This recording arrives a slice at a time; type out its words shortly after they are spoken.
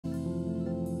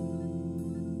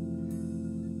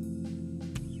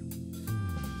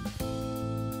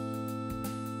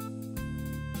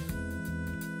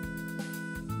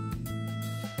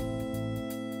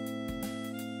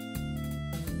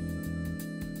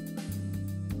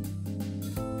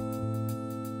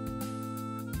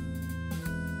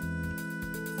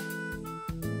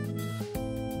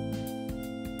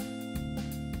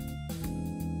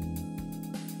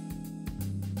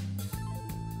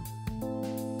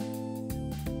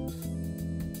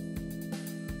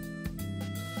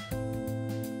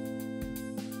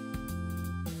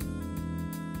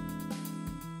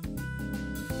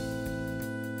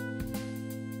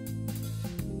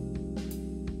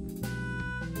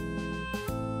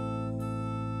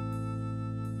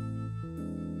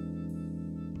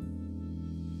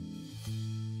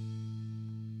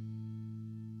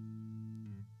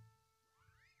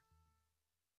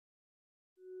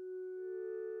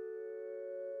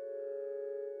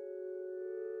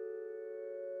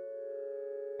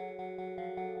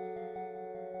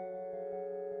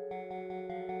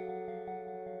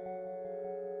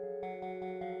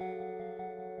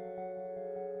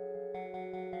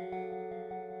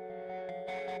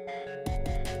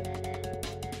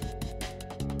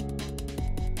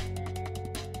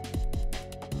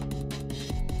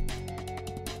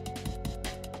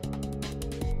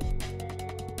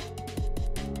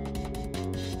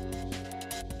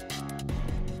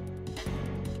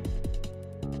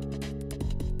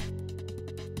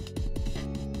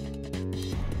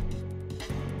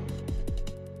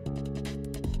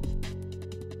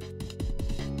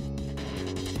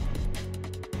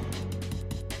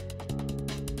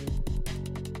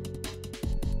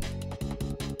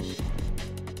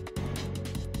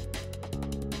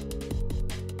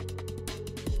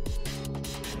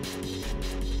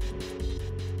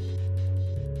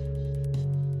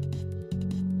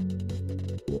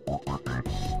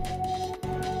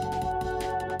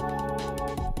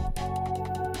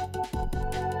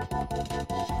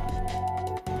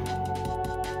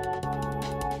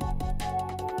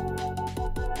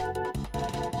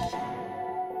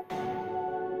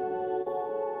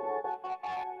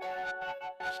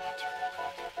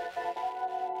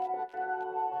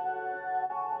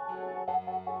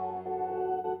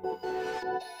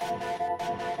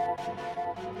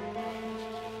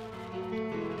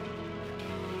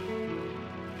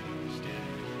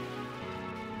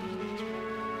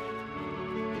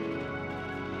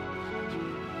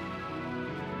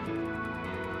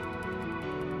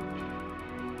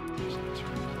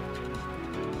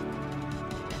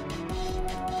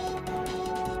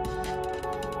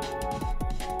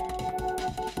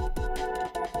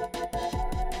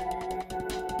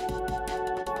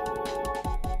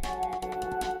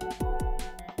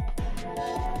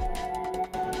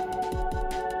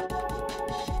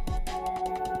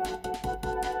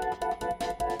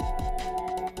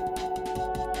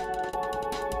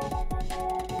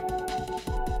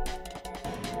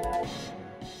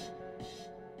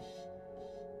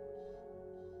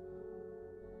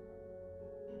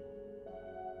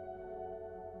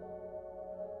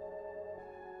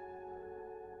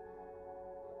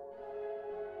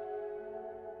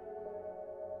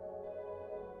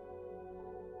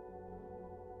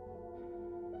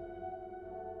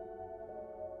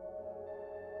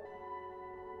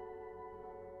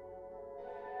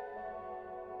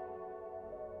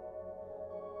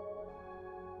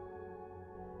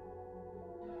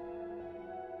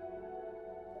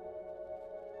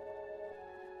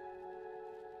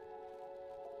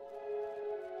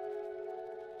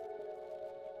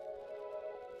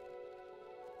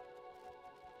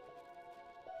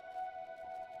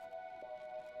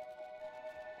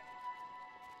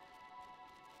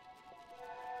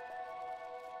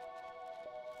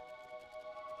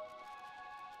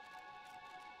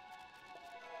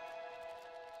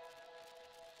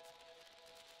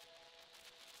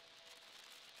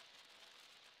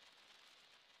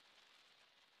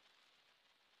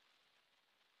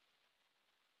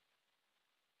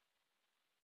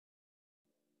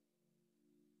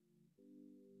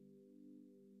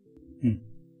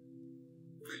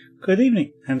Good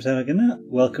evening, I'm Saragana.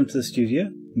 Welcome to the studio.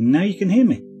 Now you can hear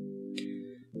me.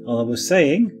 All I was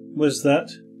saying was that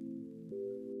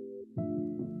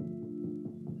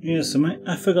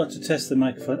I forgot to test the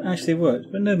microphone. It actually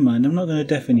worked, but never mind, I'm not going to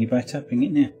deafen you by tapping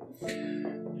it now.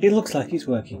 It looks like it's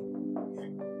working.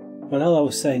 But all I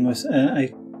was saying was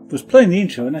I was playing the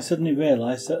intro and I suddenly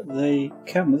realised that the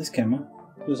camera, this camera,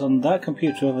 was on that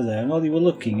computer over there, and all you were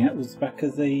looking at was the back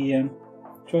of the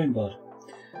drawing board.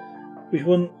 Which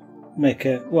wouldn't make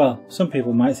a... well, some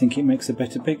people might think it makes a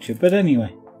better picture, but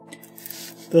anyway,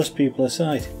 those people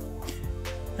aside,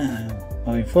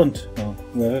 or in front, or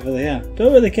wherever they are,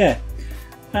 don't really care.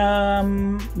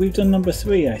 We've done number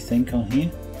 3, I think, on here,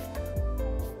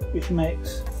 which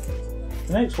makes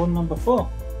the next one number 4.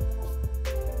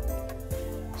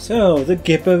 So, the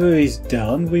Gibber is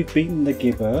done, we've beaten the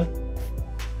Gibber,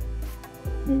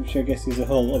 which I guess is the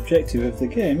whole objective of the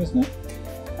game, isn't it?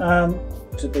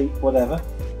 To beat whatever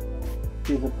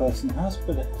the other person has,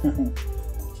 but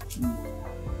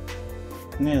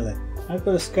nearly. I've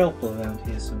got a scalpel around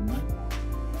here somewhere.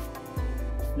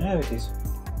 There it is.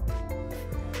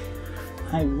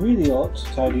 I really ought to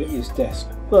tidy up this desk,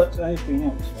 but I've been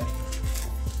out today.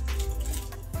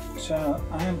 So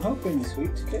I am hoping this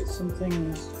week to get some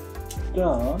things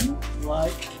done,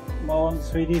 like more on the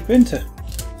 3D printer.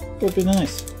 Would be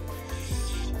nice.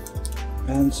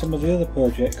 And some of the other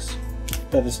projects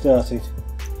that have started,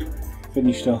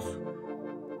 finished off.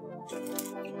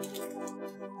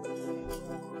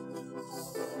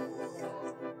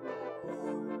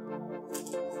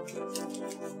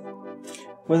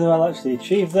 Whether I'll actually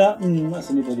achieve that, that's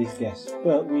anybody's guess,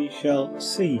 but we shall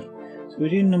see. So we're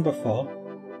doing number 4.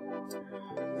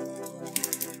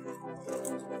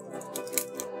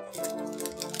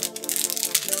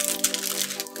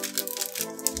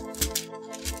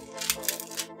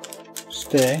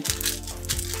 Stay.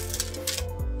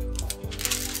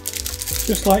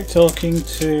 Just like talking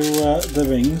to the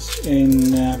rings in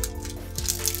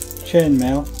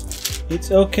chainmail,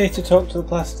 it's okay to talk to the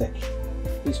plastic.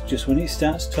 It's just when it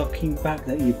starts talking back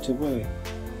that you have to worry.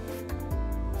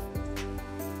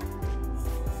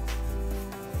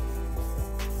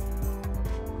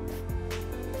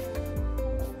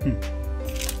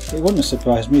 It wouldn't have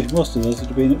surprised me if most of those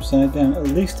had been upside down. At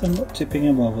least I'm not tipping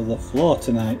them over the floor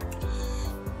tonight.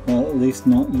 Well, at least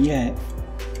not yet.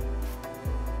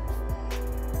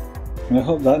 And I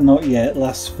hope that not yet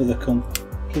lasts for the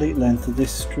complete length of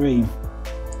this stream.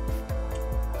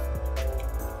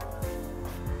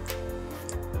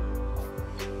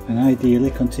 And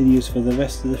ideally continues for the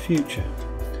rest of the future,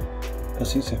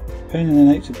 because it's a pain in the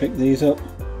neck to pick these up.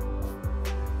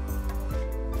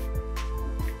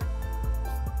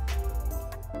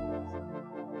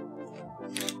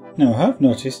 Now I have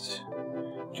noticed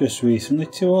just recently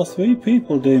 2 or 3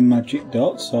 people doing magic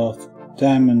dots or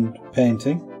diamond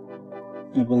painting,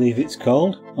 I believe it's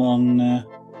called, on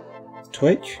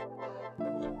Twitch.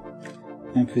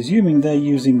 I'm presuming they're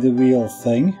using the real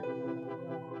thing,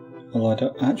 although I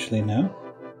don't actually know.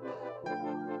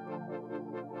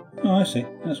 Oh, I see,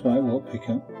 that's why it won't pick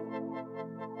up.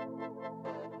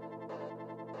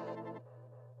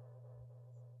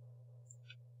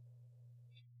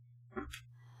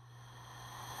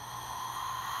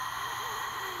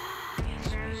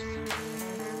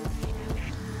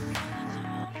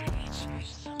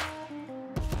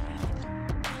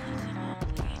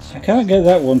 I can't get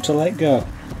that one to let go.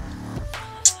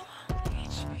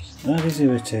 That is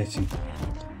irritating.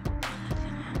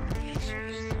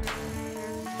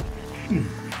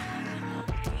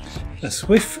 A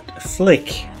swift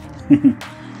flick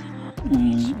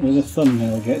with a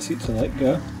thumbnail gets it to let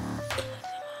go.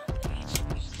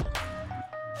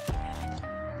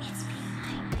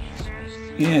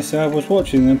 Yes, I was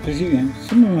watching them.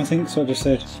 Some of them I think sort of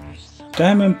said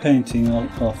diamond painting or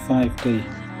 5D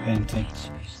painting.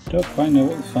 Don't quite know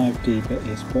what the 5D bit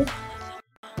is, but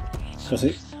because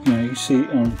you see it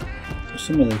on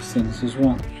some of these things as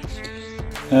well.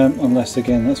 Unless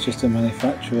again that's just a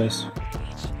manufacturer's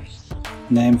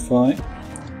name for it,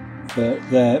 for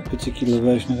their particular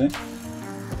version of it.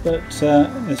 But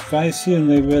if I assume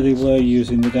they really were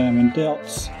using the diamond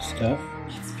dots stuff,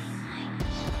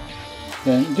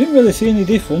 then I didn't really see any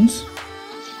difference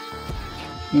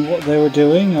in what they were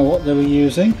doing or what they were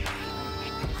using.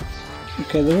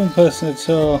 Okay, the one person I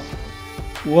saw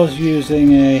was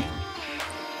using a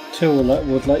tool that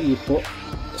would let you put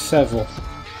several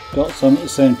dots on at the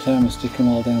same time and stick them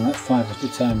all down like 5 at a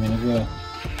time in a row.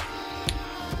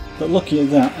 But looking at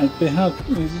that,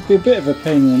 it'd be a bit of a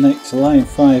pain in the neck to line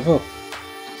 5 up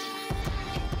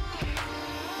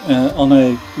on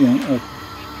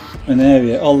an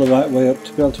area all the right way up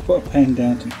to be able to put a pen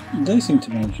down. They seem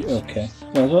to manage it okay.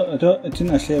 Well, I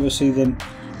didn't actually ever see them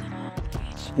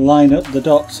line up the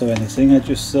dots or anything. I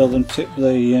just saw them tip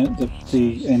the end of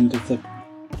the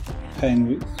pen,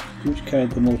 which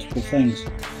carried the multiple things,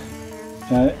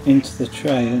 into the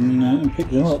tray and pick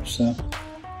them up. So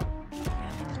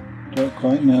don't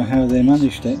quite know how they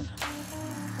managed it,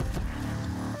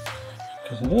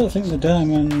 because I don't think the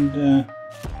diamond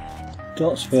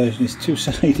dots version is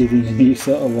two-sided in any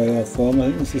sort of way or form.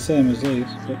 I think it's the same as these.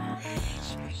 But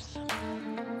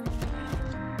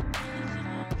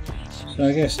so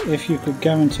I guess if you could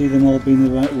guarantee them all being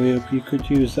the right way up, you could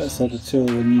use that sort of tool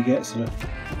when you get sort of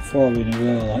 4 in a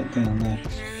row like down there.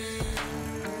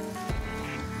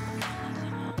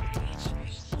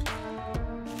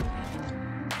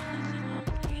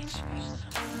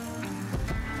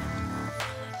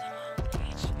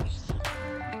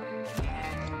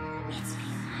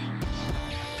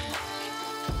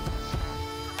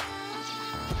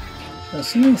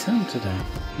 Something's happened today,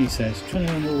 he says, trying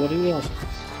to remember what it was.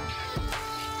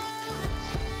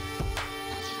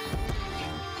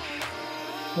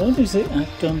 What is it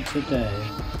I've done today?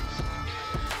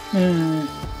 I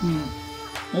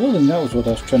don't think that was what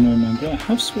I was trying to remember. I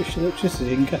have switched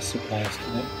electricity and gas supplies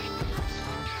today,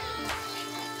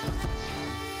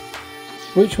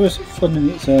 which was fun in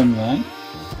its own right.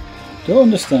 Don't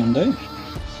understand it,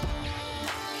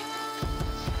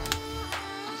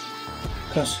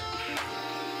 because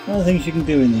one of the things you can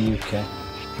do in the UK,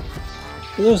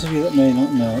 for those of you that may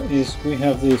not know, is we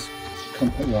have these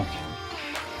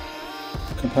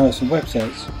comparison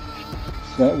websites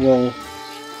that will,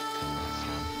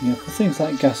 you know, for things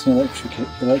like gas and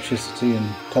electricity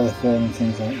and telephone and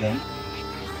things like that,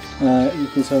 you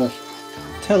can sort of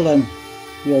tell them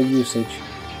your usage,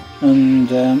 and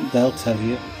they'll tell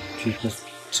you cheaper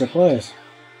suppliers,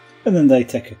 and then they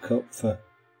take a cut for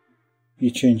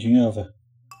you changing over.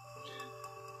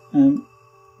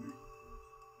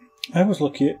 I was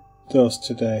looking at those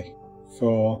today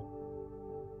for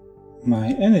my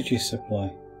energy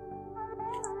supply,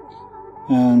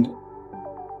 and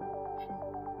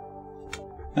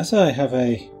as I have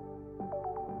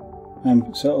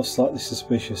I'm sort of slightly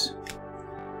suspicious.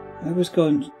 I was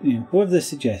going, you know, whoever they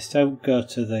suggest, I would go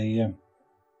to the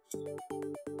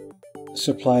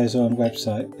supplier's own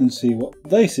website and see what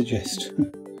they suggest.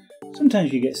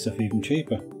 Sometimes you get stuff even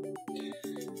cheaper.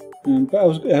 But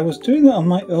I was doing that on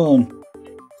my own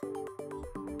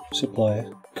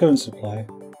current supplier,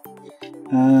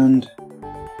 and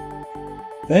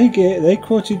they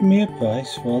quoted me a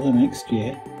price for the next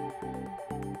year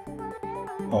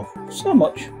of so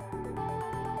much.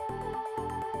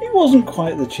 It wasn't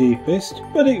quite the cheapest,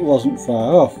 but it wasn't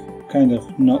far off. Kind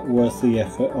of not worth the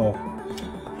effort of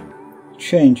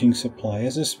changing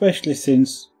suppliers, especially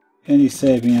since any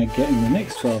saving I get in the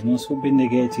next 12 months would be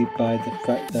negated by the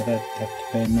fact that I'd have to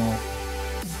pay more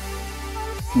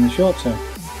in the short term.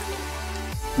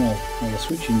 Well, the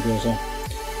switching goes on.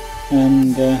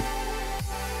 And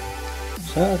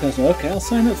so I goes, okay, I'll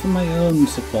sign up for my own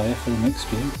supplier for the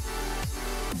next year.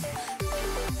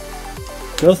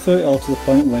 Go through it all to the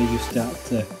point where you start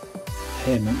the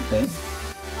payment bit,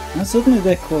 and suddenly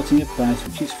they're quoting a price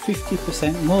which is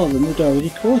 50% more than they'd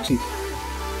already quoted.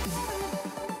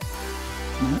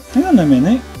 Hang on a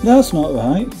minute, that's not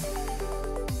right.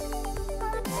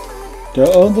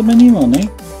 Don't owe them any money.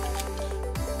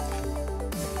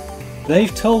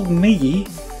 They've told me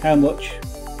how much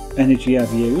energy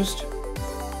I've used,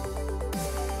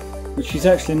 which is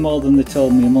actually more than they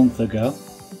told me a month ago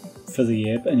for the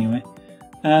year, but anyway.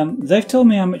 They've told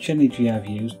me how much energy I've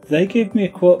used. They gave me a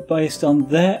quote based on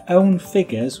their own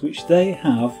figures, which they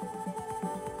have.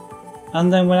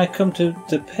 And then when I come to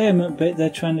the payment bit,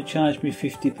 they're trying to charge me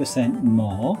 50%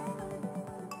 more.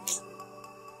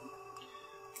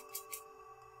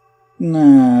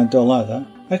 Nah, I don't like that.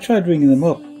 I tried ringing them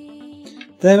up.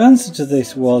 Their answer to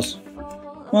this was,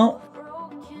 well,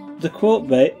 the quote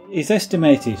bit is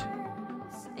estimated.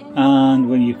 And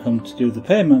when you come to do the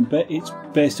payment bit, it's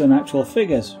based on actual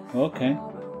figures. Okay.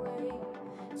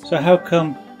 So how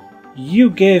come you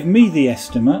gave me the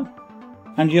estimate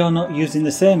and you're not using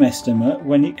the same estimate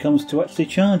when it comes to actually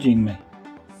charging me?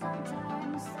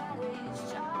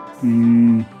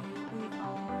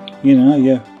 You know,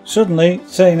 you're suddenly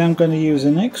saying I'm going to use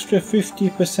an extra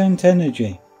 50%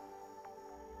 energy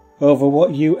over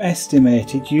what you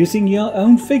estimated using your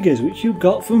own figures, which you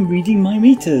got from reading my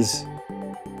meters.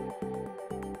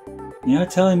 You're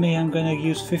telling me I'm going to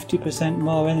use 50%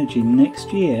 more energy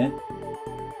next year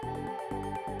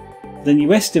than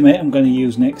you estimate I'm going to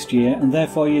use next year, and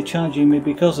therefore you're charging me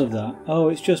because of that. Oh,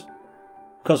 it's just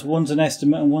because one's an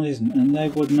estimate and one isn't, and they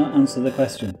would not answer the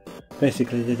question.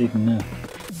 Basically, they didn't know,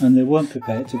 and they weren't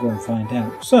prepared to go and find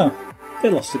out. So, they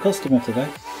lost a customer today.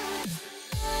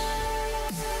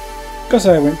 Because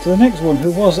I went to the next one,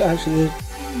 who was actually,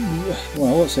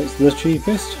 well, I won't say it's the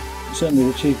cheapest.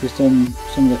 Certainly the cheapest on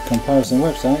some of the comparison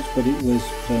websites, but it was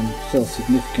still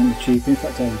significantly cheaper. In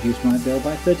fact, I reduced my bill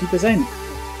by 30%,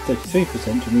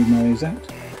 33% to be more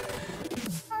exact.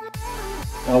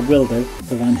 I will do,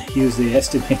 because I use the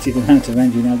estimated amount of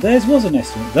energy. Now theirs was an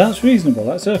estimate, that's reasonable,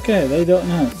 that's okay, they don't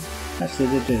know. Actually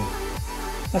they do.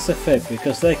 That's a fib,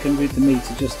 because they can read the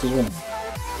meter just as well.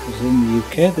 Because in the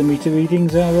UK the meter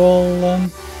readings are all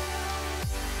in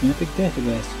a big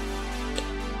database.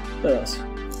 But that's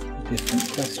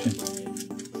different question.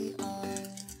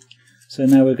 So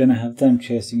now we're going to have them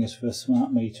chasing us for a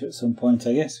smart meter at some point,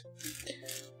 I guess.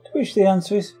 To which the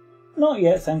answer is, not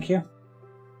yet, thank you.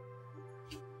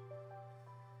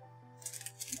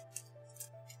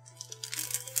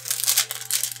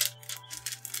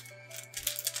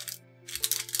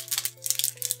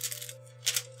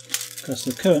 Because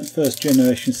the current first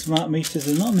generation smart meters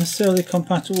are not necessarily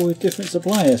compatible with different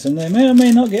suppliers, and they may or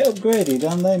may not get upgraded,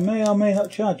 and they may or may not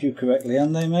charge you correctly,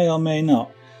 and they may or may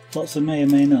not. Lots of may or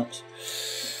may not.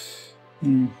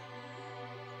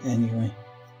 Anyway,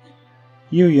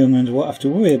 you young'uns won't have to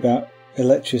worry about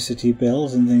electricity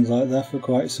bills and things like that for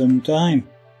quite some time.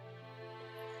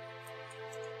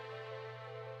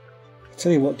 I'll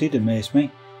tell you what did amaze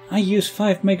me. I use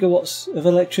 5 megawatts of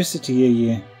electricity a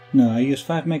year. No, I use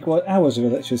 5 megawatt hours of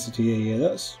electricity a year.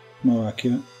 That's more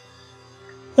accurate.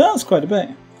 That's quite a bit.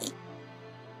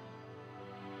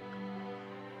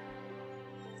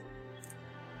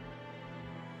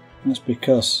 That's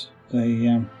because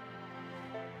the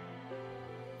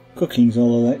cooking's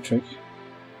all electric.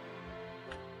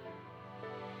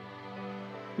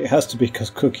 It has to be because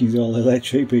cooking's all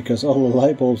electric, because all the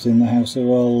light bulbs in the house are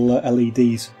all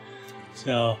LEDs.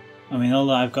 So, I mean,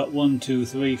 although I've got 1, 2,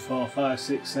 3, 4, 5,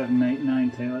 6, 7, 8,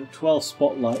 9, 10, like 12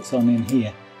 spotlights on in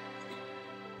here.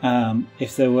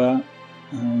 If there were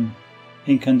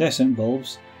incandescent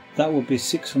bulbs, that would be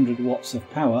 600 watts of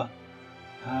power.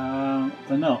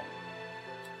 They're not.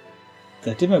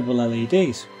 They're dimmable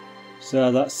LEDs.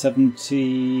 So that's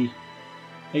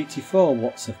 84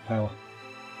 watts of power.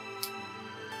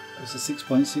 That's a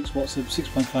 6.6 watts of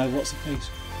 6.5 watts a piece.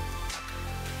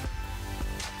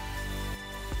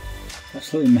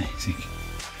 Absolutely amazing.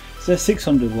 So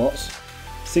 600 watts,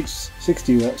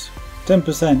 60 watts,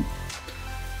 10%.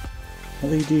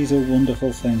 LEDs are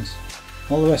wonderful things.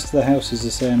 All the rest of the house is the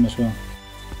same as well.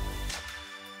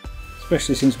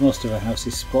 Especially since most of our house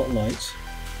is spotlights.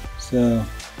 So,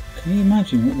 can you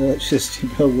imagine what the electricity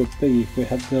bill would be if we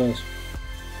had those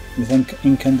with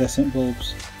incandescent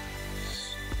bulbs?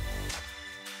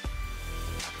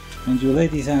 And your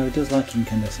lady's hour does like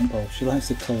incandescent bulbs. She likes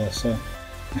the colour, so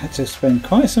I had to spend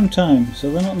quite some time.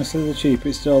 So they're not necessarily the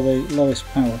cheapest or the lowest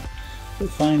power, but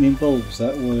finding bulbs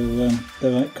that were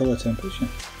the right colour temperature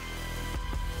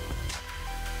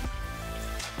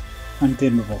and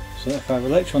dimmable. So if I have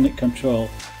electronic control,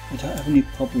 I don't have any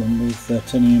problem with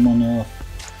turning them on or off.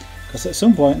 Because at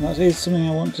some point, that is something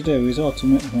I want to do, is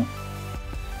automate them.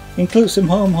 Include some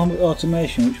home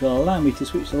automation which will allow me to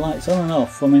switch the lights on and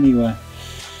off from anywhere.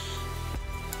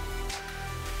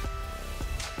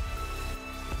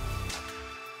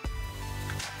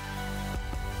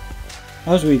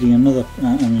 I was reading another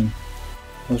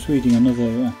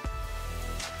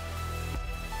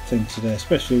thing today,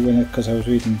 especially because I was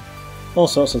reading all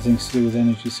sorts of things to do with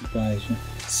energy supplies.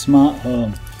 Smart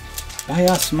home. Buy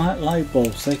our smart light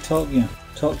bulbs. They talk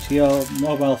to your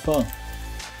mobile phone.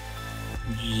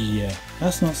 Yeah,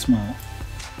 that's not smart.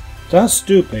 That's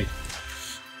stupid.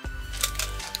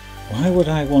 Why would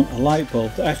I want a light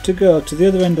bulb that I have to go to the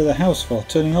other end of the house for,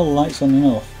 turning all the lights on and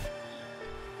off,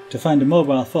 to find a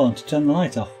mobile phone to turn the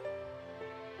light off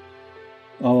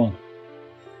or on?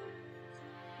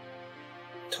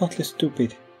 Totally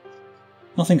stupid.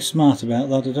 Nothing smart about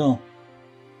that at all.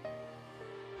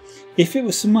 If it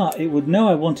was smart, it would know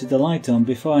I wanted the light on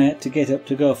before I had to get up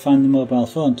to go find the mobile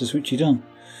phone to switch it on.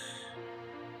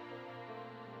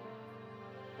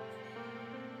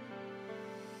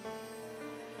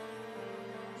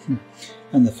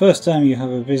 And the first time you have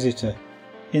a visitor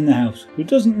in the house who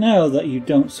doesn't know that you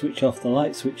don't switch off the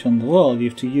light switch on the wall, you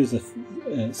have to use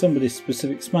somebody's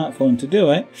specific smartphone to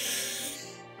do it,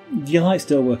 your lights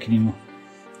don't work anymore.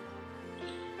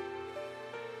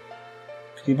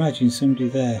 Could you imagine somebody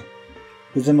there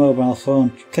with the mobile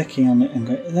phone clicking on it and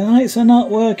going, the lights are not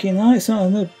working, the lights are,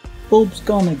 and the bulb's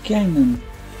gone again, and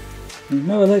there's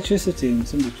no electricity, and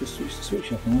somebody just switched the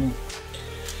switch off and on.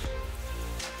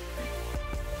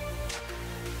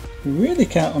 I really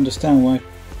can't understand why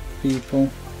people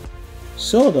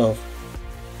seem to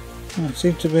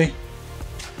be,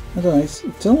 I don't know,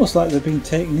 it's almost like they've been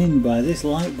taken in by this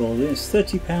light bulb. It's a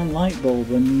 £30 light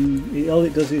bulb, and all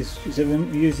it does is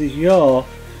it uses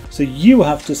so you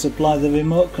have to supply the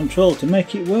remote control to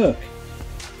make it work,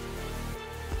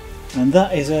 and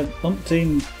that is a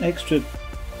umpteen extra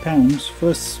pounds for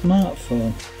a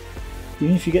smartphone.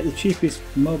 Even if you get the cheapest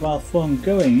mobile phone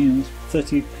going, it's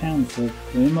 £30 for the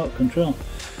remote control.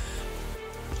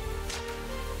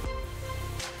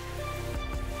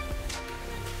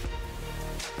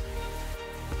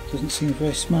 Doesn't seem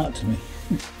very smart to me.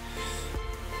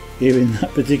 Here in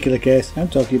that particular case, I'm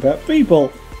talking about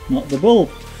people, not the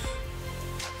bulb.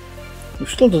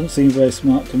 Which still doesn't seem very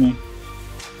smart to me.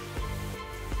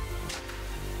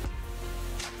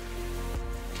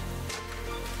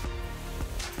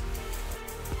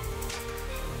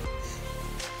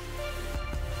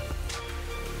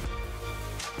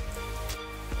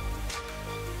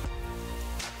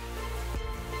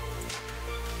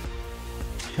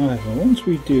 However, once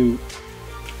we do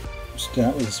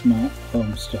start with the smart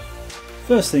home stuff,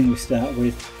 first thing we start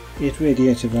with is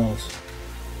radiator valves.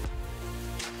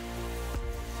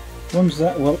 Ones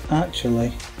that will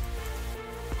actually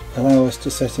allow us to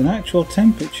set an actual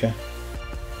temperature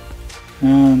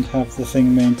and have the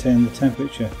thing maintain the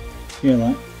temperature,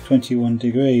 like 21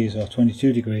 degrees or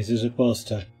 22 degrees as opposed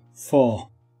to 4,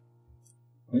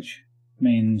 which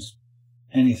means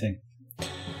anything.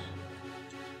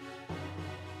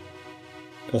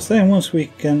 Because then once we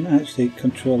can actually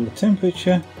control the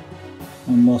temperature,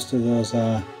 and most of those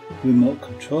are remote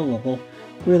controllable,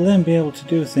 we'll then be able to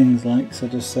do things like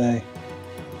sort of say,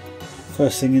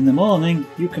 first thing in the morning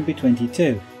you can be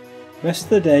 22, rest of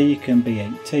the day you can be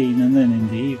 18, and then in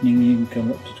the evening you can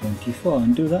come up to 24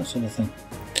 and do that sort of thing.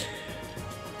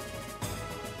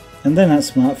 And then add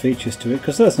smart features to it,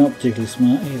 because that's not particularly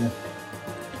smart either.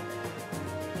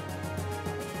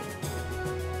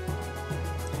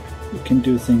 You can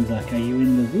do things like, are you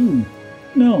in the room?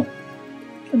 No.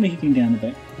 Turn the heating down a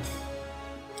bit.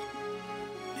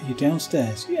 Are you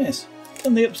downstairs? Yes.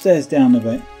 Turn the upstairs down a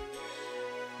bit.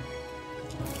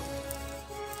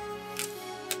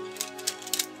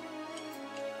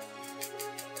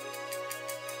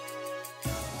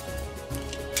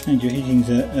 And your heating's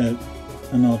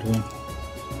an odd one.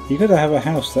 You've got to have a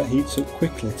house that heats up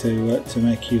quickly to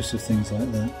make use of things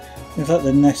like that. Things like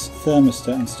the Nest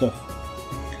thermostat and stuff.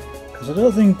 Because I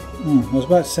don't think, I was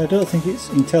about to say, I don't think it's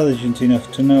intelligent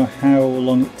enough to know how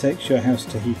long it takes your house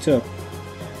to heat up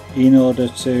in order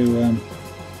to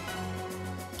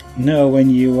know when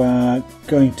you are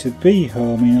going to be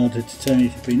home, in order to turn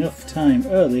it up enough time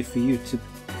early for it to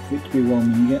be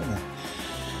warm when you get there.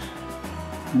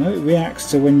 I know it reacts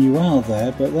to when you are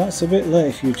there, but that's a bit late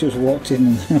if you just walked in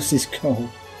and the house is cold.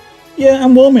 Yeah,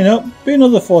 I'm warming up. Be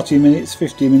another 40 minutes,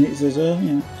 50 minutes or so,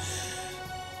 you know.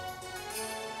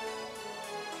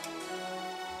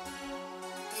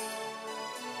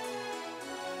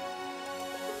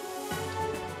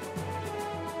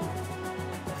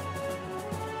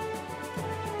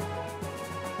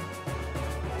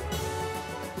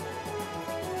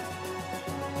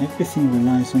 Everything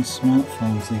relies on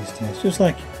smartphones these days, just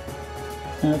like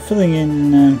filling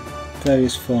in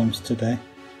various forms today.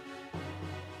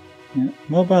 Yeah,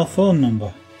 mobile phone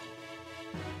number.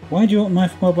 Why do you want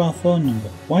my mobile phone number?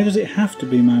 Why does it have to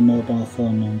be my mobile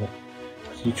phone number?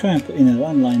 Because you try and put in a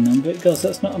landline number, it goes,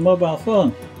 that's not a mobile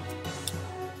phone.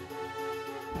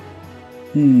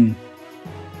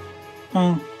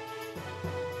 Well,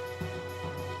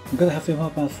 I've got to have your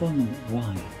mobile phone number.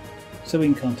 Why? So we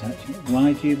can contact you.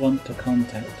 Why do you want to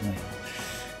contact me?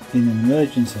 In an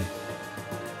emergency.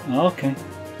 Okay.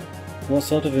 What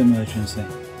sort of emergency?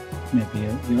 Maybe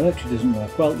the electric doesn't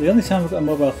work. Well, the only time I've got a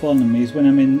mobile phone on me is when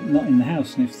I'm not in the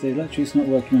house, and if the electric's not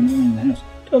working when I'm in the house,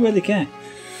 I don't really care.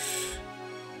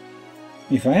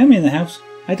 If I am in the house,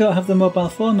 I don't have the mobile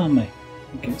phone on me.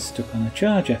 It gets stuck on a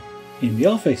charger in the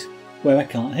office where I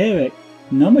can't hear it.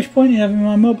 Not much point in having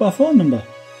my mobile phone number.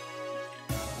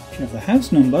 If you have the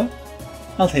house number,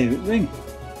 I'll hear it ring,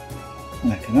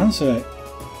 and I can answer it.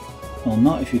 Or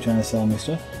not if you're trying to sell me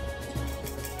stuff.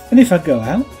 And if I go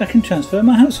out, I can transfer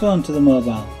my house phone to the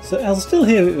mobile, so I'll still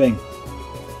hear it ring.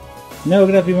 No,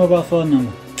 we're going to have your mobile phone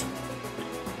number.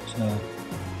 So,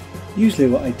 usually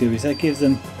what I do is I give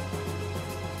them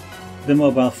the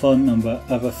mobile phone number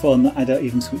of a phone that I don't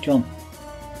even switch on.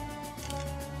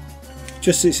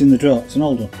 Just sits in the drawer, it's an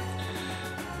old one.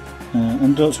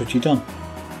 And don't switch it on.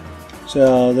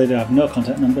 So they don't have no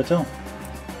contact number at all.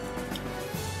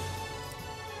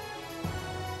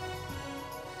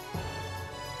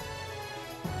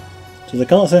 So they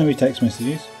can't send me text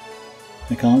messages,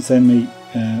 they can't send me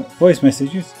voice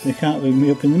messages, they can't ring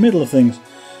me up in the middle of things.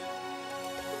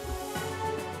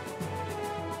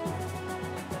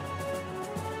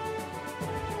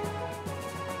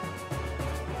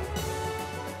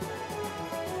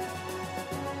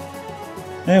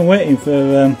 I'm waiting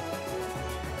for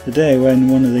the day when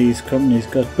one of these companies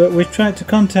goes, but we've tried to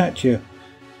contact you.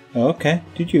 Oh, okay,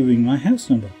 did you ring my house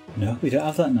number? No, we don't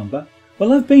have that number.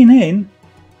 Well, I've been in,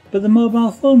 but the mobile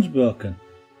phone's broken.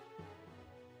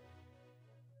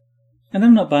 And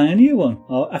I'm not buying a new one,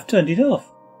 or I've turned it off,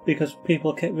 because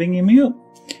people kept ringing me up.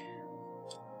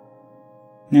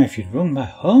 Now if you'd rung my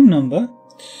home number,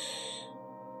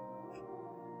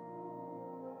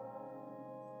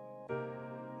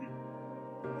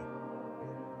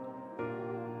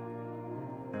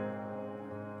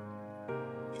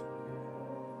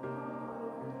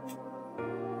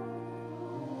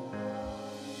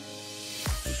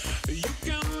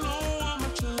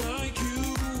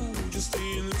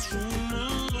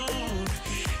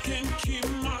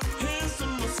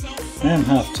 I am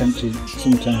half tempted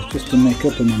sometimes just to make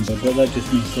up a number, but that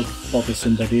just means to bother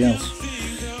somebody else.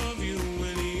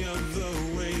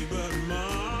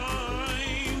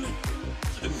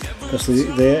 Because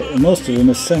most of them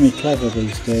are semi-clever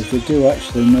these days, they do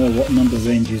actually know what number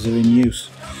ranges are in use.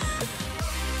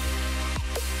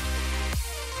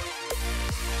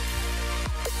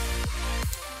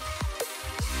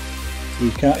 So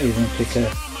you can't even pick a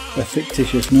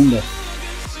fictitious number.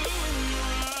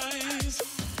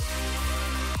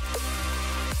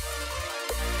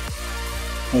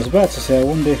 I was about to say, I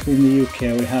wonder if in the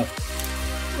UK we have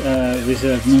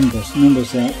reserved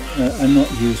numbers that are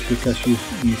not used because you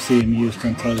see them used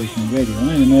on television and radio. And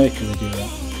in America they do that.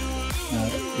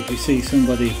 If you see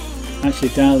somebody actually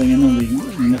dialing a number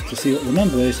enough to see what the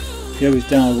number is, you always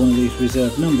dial one of these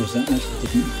reserved numbers that actually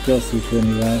doesn't go through to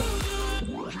anywhere,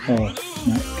 or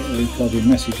might get a recorded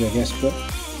message I guess, but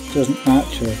doesn't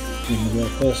actually ring a real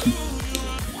person.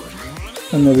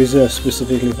 And they're reserved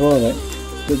specifically for that.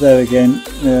 But there again,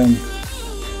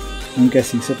 I'm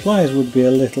guessing suppliers would be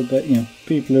a little bit,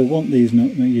 people who want these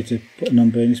you to put a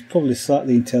number in is probably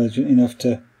slightly intelligent enough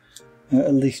to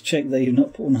at least check that you've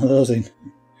not put one of those in.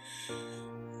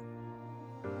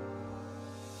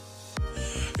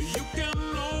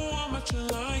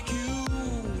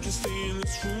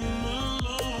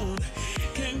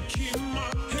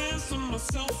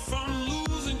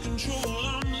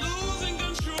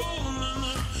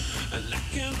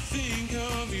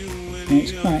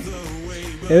 It's quite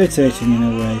irritating in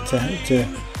a way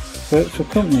for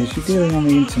companies. You're dealing on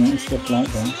the internet and stuff like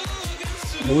that.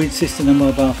 We insist on a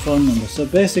mobile phone number. So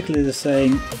basically they're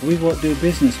saying we won't do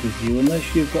business with you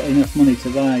unless you've got enough money to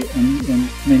buy and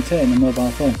maintain a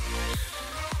mobile phone.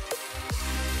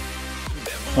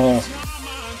 Or,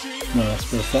 well, I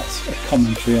suppose that's a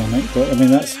commentary on it, but I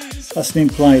mean that's an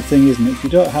implied thing, isn't it? If you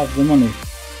don't have the money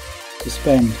to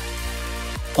spend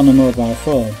on a mobile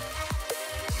phone,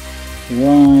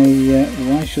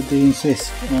 why should they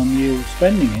insist on you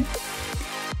spending it?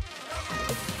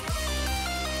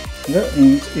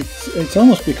 It's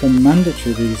almost become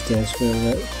mandatory these days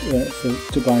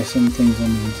to buy some things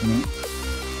on the internet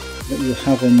that you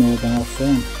have a mobile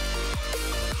phone.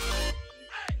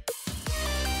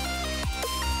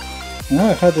 And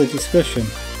I've had a discussion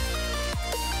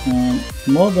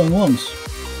more than once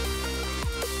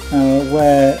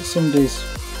where somebody's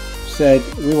said,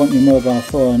 we want your mobile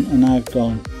phone, and I've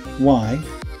gone, why?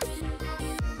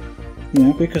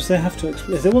 Because they have to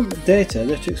explain. If they want the data,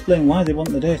 they have to explain why they want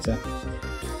the data.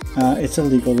 It's a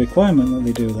legal requirement that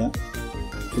they do that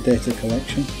for data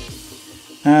collection.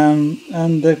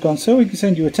 And they've gone, so we can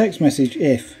send you a text message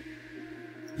if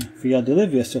for your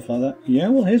delivery or stuff like that. Yeah,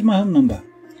 well, here's my home number.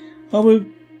 Oh,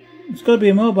 it's got to be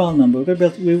a mobile number.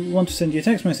 We want to send you a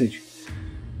text message.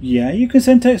 Yeah, you can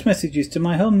send text messages to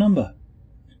my home number.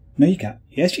 No, you can't.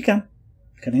 Yes, you can.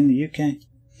 You can in the UK.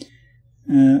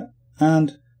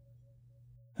 And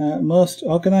most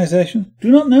organisations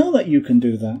do not know that you can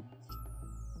do that.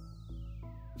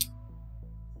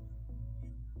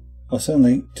 Or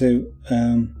certainly to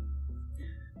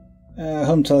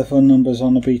home telephone numbers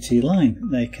on a BT line,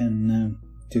 they can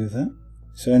do that.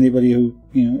 So anybody who,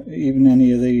 even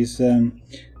any of these,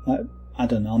 like, I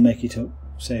don't know, I'll make it up,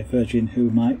 say Virgin, who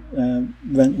might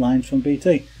rent lines from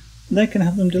BT, they can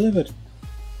have them delivered.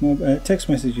 Text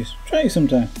messages. Try it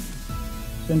sometime.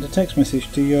 Send a text message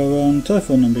to your own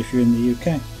telephone number if you're in the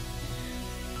UK.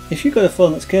 If you've got a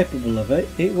phone that's capable of it,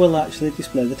 it will actually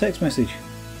display the text message.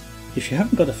 If you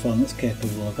haven't got a phone that's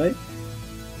capable of it,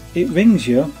 it rings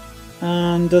you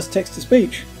and does text to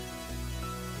speech.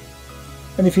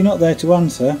 And if you're not there to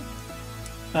answer,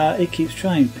 it keeps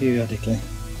trying periodically.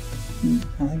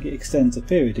 I think it extends the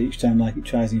period each time, like it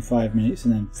tries in 5 minutes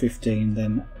and then 15,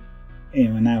 then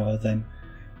an hour, then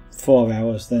 4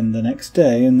 hours, then the next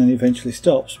day, and then eventually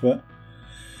stops. But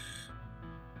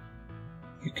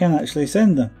you can actually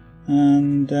send them,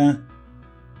 and a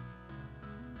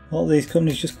lot of these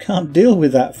companies just can't deal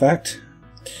with that fact.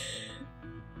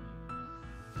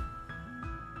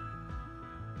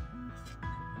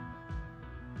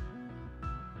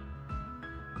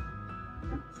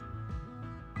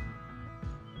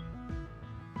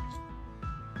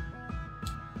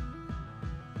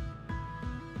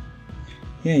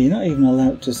 Yeah, you're not even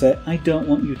allowed to say, I don't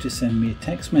want you to send me a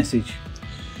text message.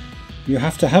 You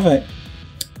have to have it,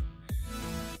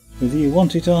 whether you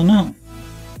want it or not.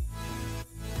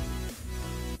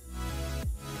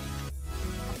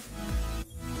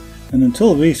 And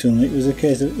until recently, it was a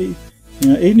case of,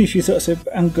 even if you sort of said,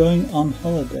 I'm going on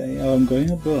holiday or I'm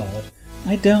going abroad,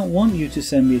 I don't want you to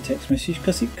send me a text message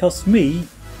because it costs me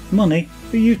money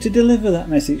for you to deliver that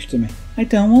message to me. I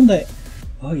don't want it.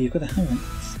 Oh, you've got to have it.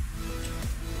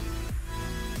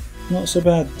 Not so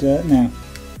bad now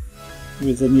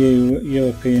with the new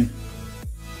European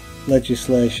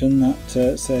legislation that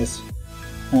says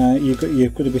you've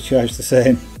got to be charged the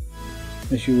same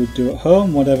as you would do at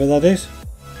home, whatever that is.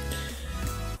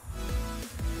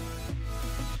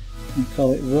 And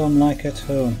call it roam like at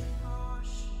home.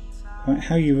 Right,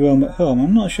 how you roam at home,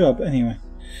 I'm not sure, but anyway.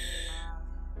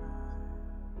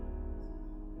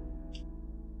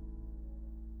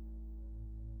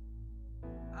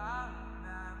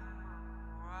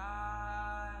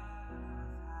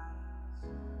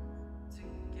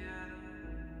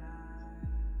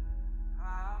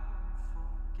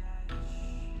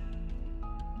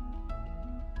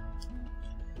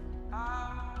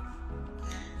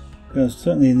 Because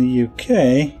certainly in the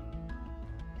UK,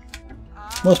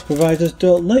 most providers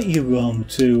don't let you roam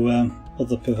to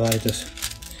other providers.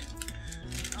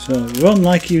 So roam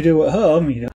like you do at home.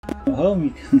 You don't at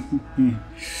home. Yeah.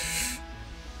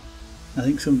 I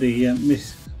think somebody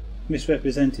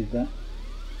misrepresented that.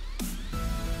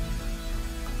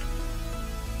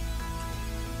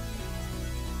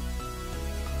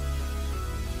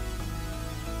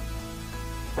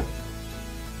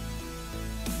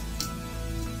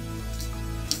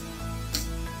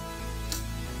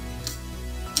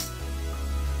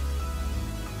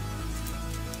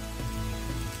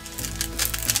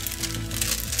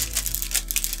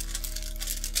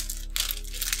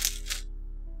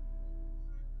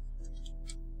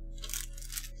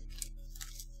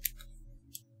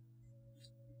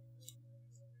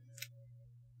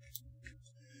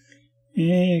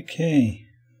 Okay.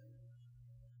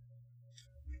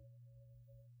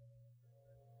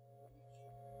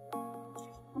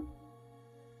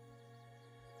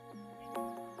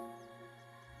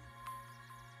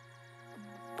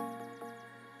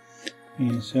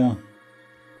 Yeah, so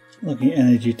looking at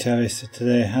energy tariffs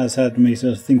today has had me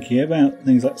sort of thinking about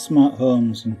things like smart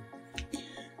homes and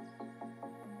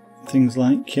things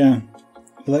like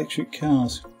electric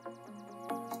cars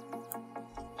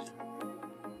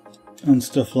and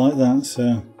stuff like that.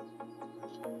 So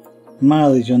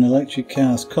mileage on electric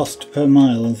cars, cost per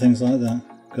mile and things like that,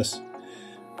 because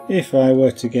if I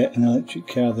were to get an electric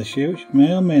car this year, which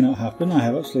may or may not happen, I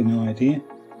have absolutely no idea,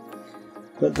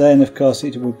 but then of course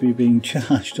it would be being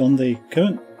charged on the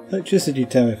current electricity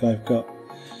tariff I've got.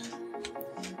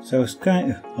 So I was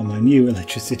kind of on my new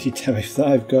electricity tariff that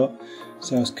I've got,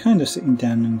 so I was kind of sitting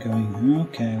down and going,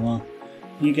 okay, well,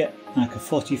 you get like a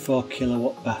 44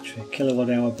 kilowatt battery, kilowatt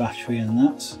hour battery, and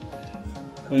that's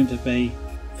going to be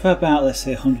for about, let's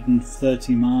say,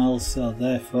 130 miles, so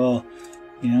therefore,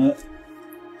 you know,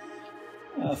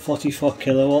 44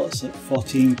 kilowatts at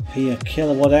 14p a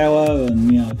kilowatt hour, and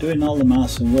you know, doing all the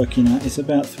maths and working out, it's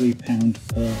about £3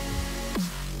 per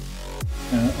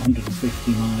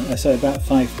 150 miles, so about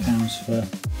 £5 for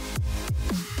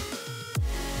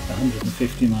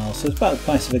 150 miles, so it's about the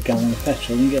price of a gallon of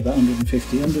petrol, and you get about 100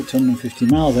 to 150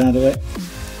 miles out of it.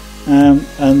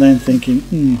 And then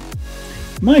thinking,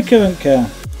 my current car,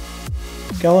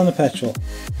 gallon of petrol,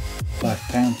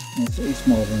 £5, it's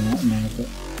more than that now, but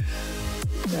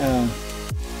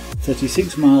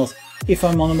 36 miles if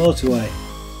I'm on a motorway.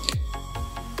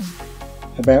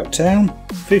 About town,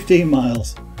 15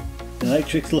 miles. The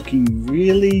electric's looking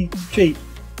really cheap,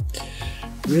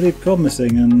 really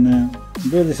promising, and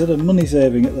really sort of money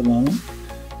saving at the moment.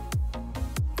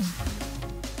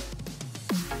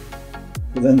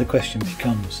 But then the question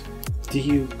becomes, do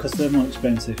you, because they're more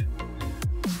expensive,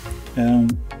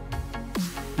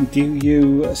 do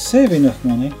you save enough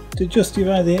money to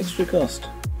justify the extra cost?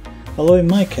 Although in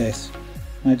my case,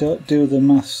 I don't do the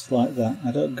maths like that.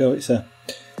 I don't go, it's a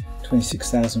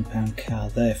 £26,000 car,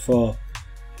 therefore,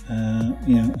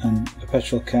 you know, and a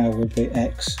petrol car would be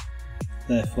X.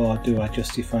 Therefore, do I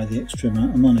justify the extra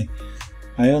amount of money?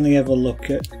 I only ever look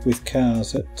at, with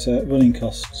cars, at running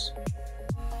costs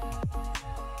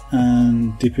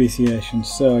and depreciation.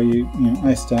 So you know,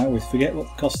 I start with forget what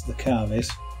the cost of the car is,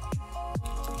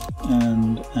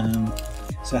 and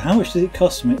so how much does it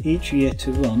cost me each year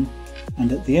to run,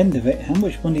 and at the end of it, how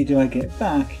much money do I get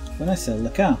back when I sell the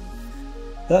car?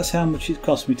 That's how much it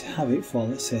cost me to have it for,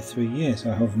 let's say, 3 years,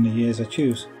 or however many years I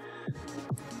choose.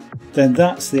 Then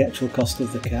that's the actual cost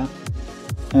of the car,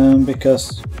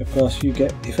 because of course you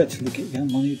get effectively get your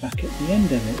money back at the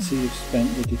end of it. So you've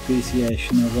spent the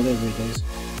depreciation or whatever it is,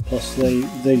 plus the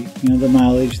you know, the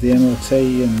mileage, the MOT,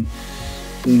 and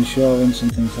the insurance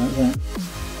and things like that.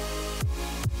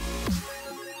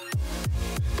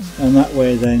 And that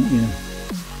way, then you know,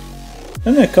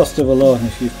 and the cost of a loan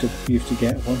if you have to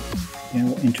get one, you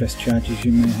know, what interest charges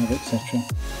you may have, etc.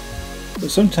 But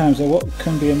sometimes what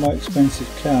can be a more expensive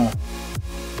car,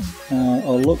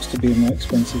 or looks to be a more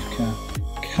expensive car,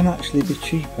 can actually be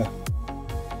cheaper,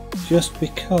 just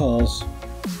because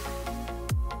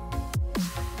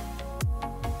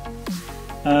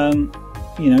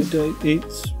you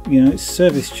know, its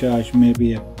service charge may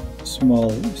be a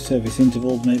small, service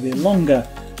interval may be longer,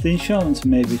 the insurance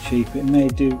may be cheaper, it may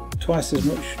do twice as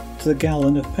much to the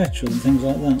gallon of petrol and things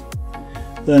like that.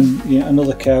 Then you know,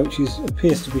 another car which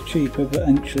appears to be cheaper but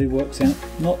actually works out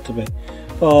not to be.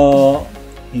 Or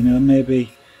you know,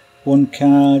 maybe one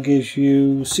car gives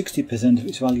you 60% of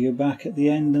its value back at the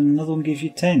end and another one gives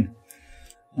you 10%.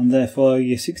 And therefore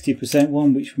your 60%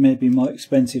 one, which may be more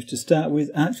expensive to start with,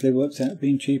 actually works out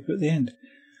being cheaper at the end.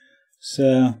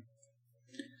 So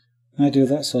I do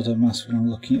that sort of maths when I'm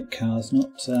looking at cars,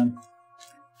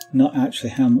 not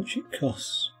actually how much it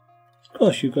costs. Of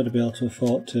course, you've got to be able to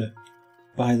afford to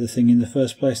buy the thing in the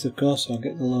first place, of course, or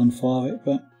get the loan for it,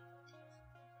 but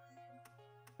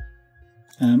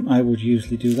I would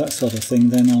usually do that sort of thing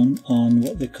then on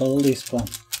what they call a lease plan.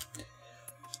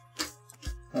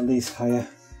 A lease hire.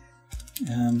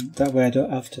 That way I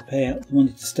don't have to pay out the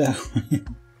money to start.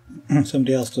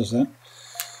 Somebody else does that.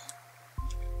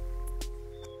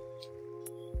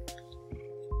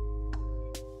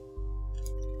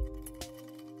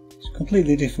 It's a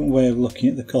completely different way of looking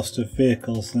at the cost of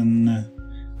vehicles than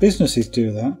businesses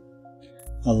do that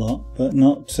a lot, but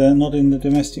not in the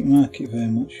domestic market very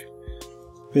much.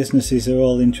 Businesses are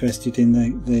all interested in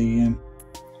the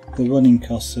running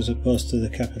costs as opposed to the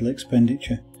capital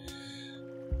expenditure,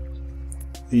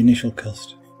 the initial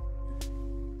cost.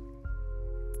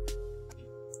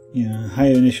 You know,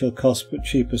 higher initial cost but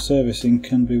cheaper servicing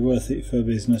can be worth it for a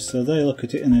business, so they look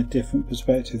at it in a different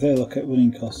perspective. They look at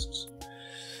running costs.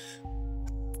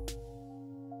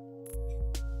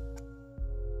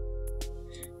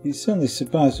 It's certainly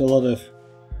surprised a lot of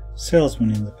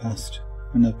salesmen in the past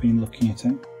when I've been looking at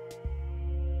it.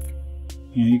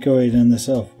 You know, you go in and they're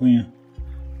sort of, you know,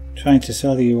 trying to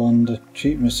sell you on the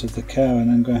cheapness of the car,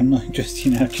 and I'm going, I'm not interested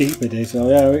in how cheap it is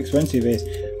or how expensive it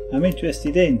is. I'm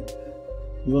interested in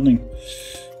running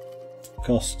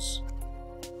costs.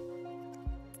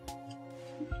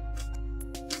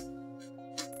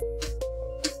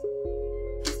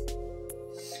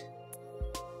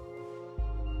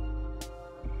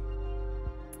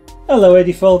 Hello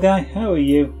Eddie Fall Guy, how are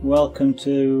you? Welcome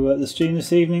to the stream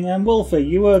this evening. And Wolfie,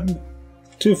 you were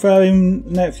too far in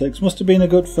Netflix, must have been a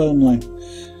good film line.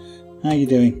 How are you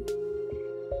doing?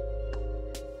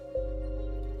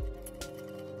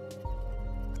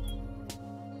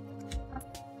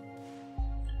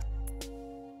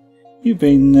 You've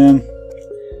been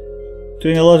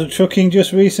doing a lot of trucking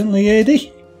just recently,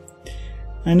 Eddie.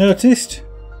 I noticed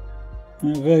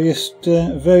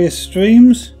various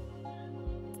streams.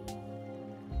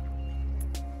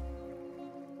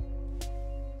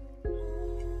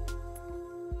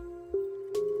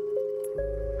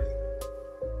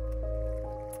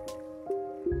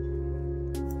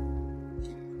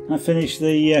 I finished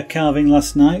the carving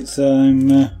last night, so I'm,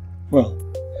 well,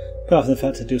 apart from the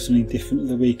fact I do something different at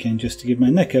the weekend just to give my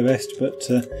neck a rest, but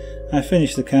I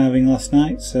finished the carving last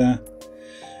night, so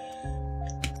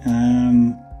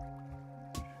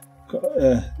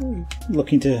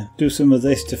looking to do some of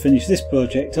this to finish this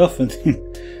project off, and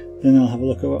then I'll have a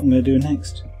look at what I'm going to do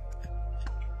next.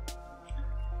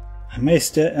 I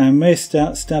may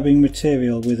start stabbing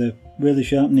material with a really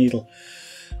sharp needle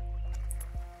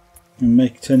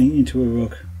and turning it into a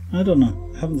rug. I don't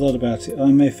know, I haven't thought about it. I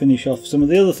may finish off some of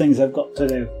the other things I've got to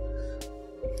do,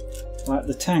 like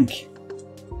the tank.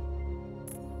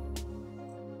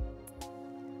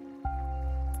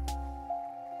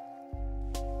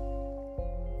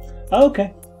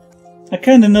 Okay, I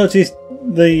kind of noticed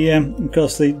the, of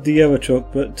course, the Euro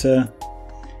truck, but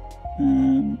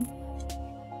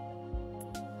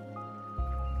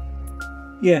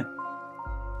yeah.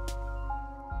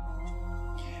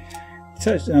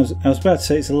 I was about to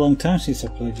say it's a long time since I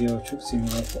played Euro Truck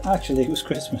Simulator. Actually, it was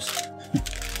Christmas,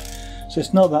 so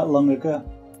it's not that long ago.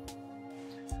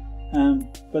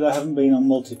 But I haven't been on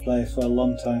multiplayer for a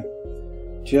long time,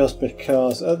 just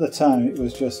because at the time it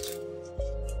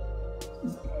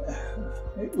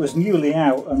was newly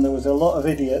out, and there was a lot of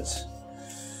idiots.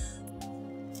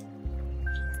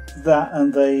 That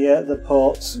and the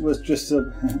ports was just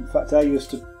a. In fact, I used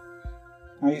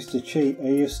to cheat. I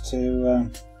used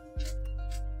to.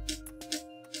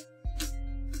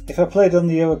 If I played on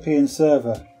the European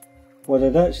server, what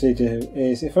I'd actually do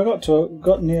is, if I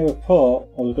got near a port,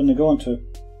 or was going to go onto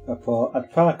a port,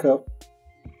 I'd park up,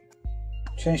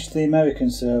 change to the American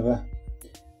server,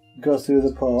 go through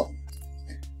the port,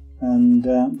 and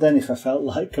then if I felt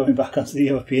like going back onto the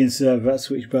European server, I'd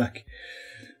switch back.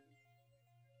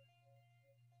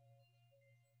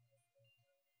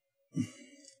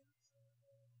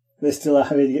 They still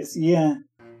are idiots, yeah.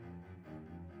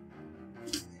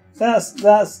 That's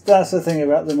the thing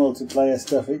about the multiplayer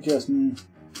stuff. It just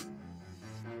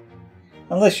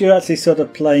unless you're actually sort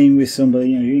of playing with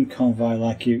somebody, you know, you're in convoy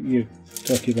like you're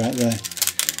talking about there,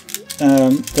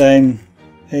 then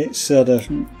it sort of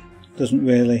doesn't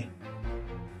really.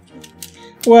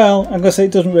 Well, I'm gonna say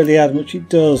it doesn't really add much. It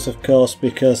does, of course,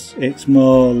 because it's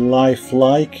more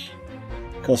lifelike.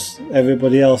 Because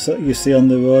everybody else that you see on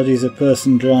the road is a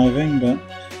person driving, but.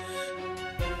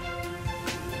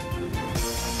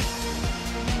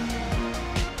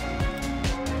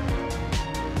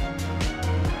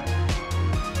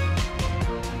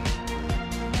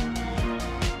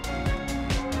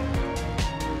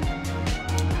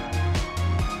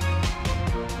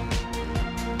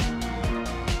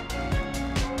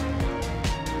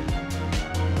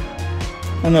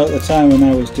 I know at the time when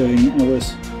I was doing it, I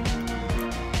was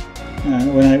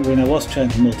when I was trying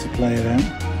to multiplayer it out,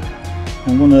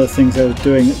 and one of the things I was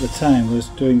doing at the time was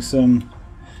doing some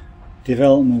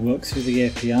development work through the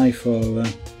API for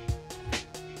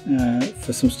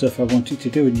some stuff I wanted to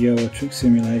do in Euro Truck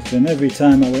Simulator, and every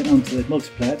time I went onto the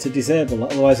multiplayer I had to disable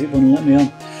it, otherwise it wouldn't let me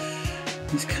on.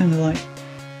 It's kind of like,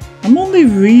 I'm only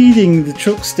reading the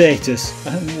truck status,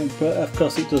 but of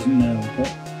course it doesn't know, but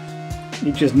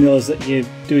it just knows that you're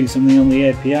doing something on the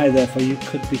API, therefore you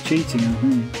could be cheating.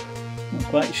 Not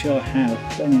quite sure how,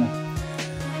 but anyway.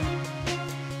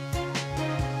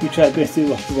 You tried going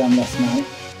through Rotterdam last night.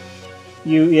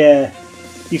 I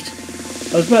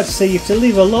was about to say you have to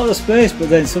leave a lot of space, but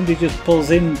then somebody just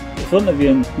pulls in front of you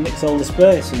and nicks all the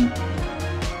space. And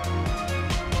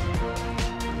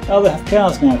oh, they have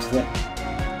cars now, do they?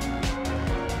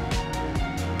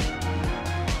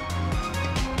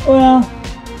 Well,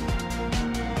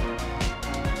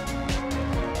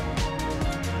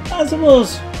 I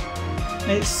suppose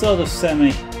it's sort of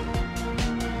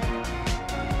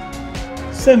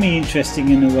semi-interesting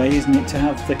in a way, isn't it, to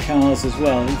have the cars as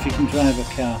well, if you can drive a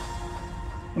car.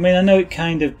 I mean, I know it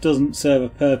kind of doesn't serve a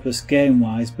purpose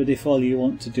game-wise, but if all you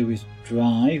want to do is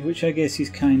drive, which I guess is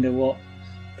kind of what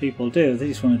people do, they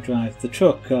just want to drive the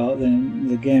truck, or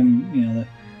the game, you know,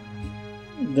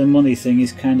 the money thing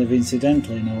is kind of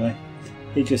incidental in a way.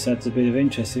 It just adds a bit of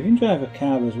interest. If you can drive a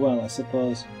car as well, I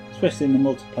suppose, especially in the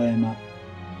multiplayer map.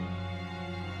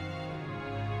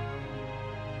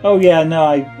 Oh yeah, no,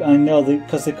 I know that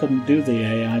because they couldn't do the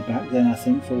AI back then, I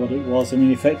think, for what it was. I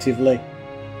mean, effectively,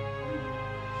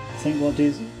 I think what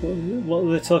we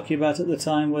were talking about at the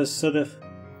time was sort of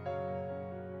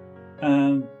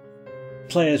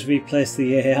players replace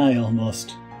the AI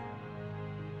almost.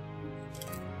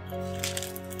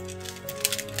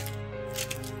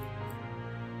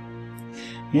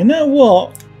 You know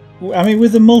what? I mean,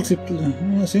 with the multiplayer,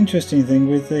 that's an interesting thing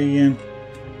with the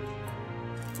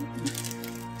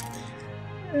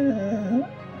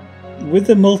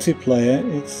multiplayer.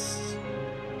 It's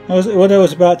what I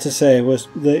was about to say was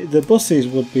the buses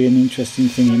would be an interesting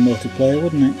thing in multiplayer,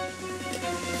 wouldn't it?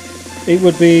 It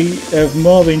would be of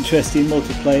more interest in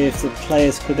multiplayer if the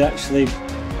players could actually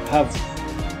have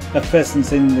a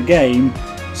presence in the game,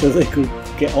 so they could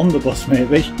get on the bus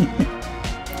maybe.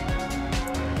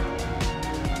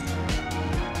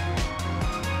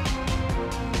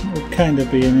 Would kind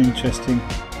of be an interesting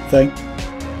thing.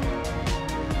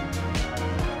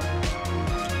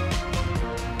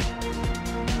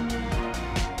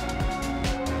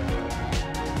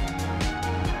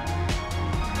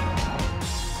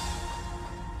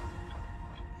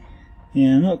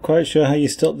 Yeah, I'm not quite sure how you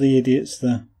stop the idiots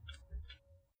though.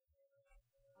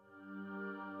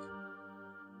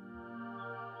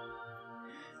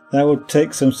 That would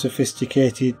take some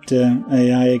sophisticated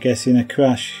AI, I guess, in a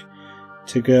crash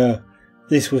to go,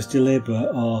 this was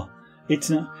deliberate, or it's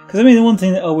not. Because I mean, the one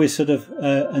thing that always sort of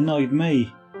annoyed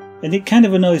me, and it kind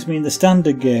of annoys me in the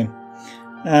standard game,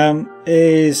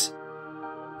 is,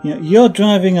 you know, you're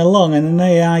driving along and an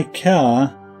AI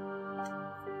car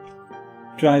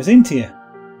drives into you.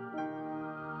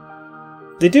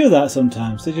 They do that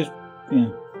sometimes. They just, you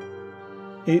know,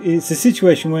 it's a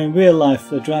situation where in real life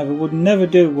the driver would never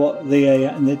do what the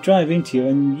AI, and they drive into you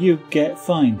and you get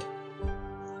fined.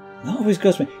 That always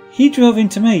goes me. He drove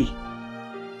into me.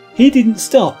 He didn't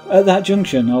stop at that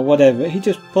junction or whatever. He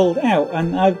just pulled out,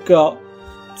 and I've got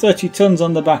 30 tons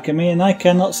on the back of me, and I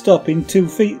cannot stop in 2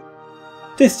 feet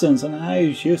distance. And I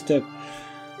used to.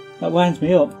 That winds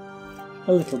me up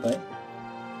a little bit.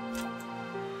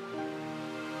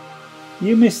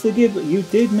 You missed the gibber. You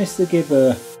did miss the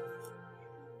gibber.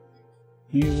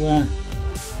 You.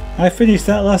 I finished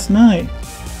that last night.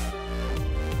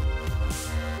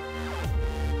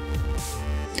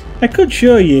 I could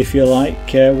show you if you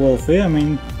like, Wolfie. I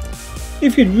mean,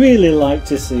 if you'd really like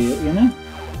to see it, you know.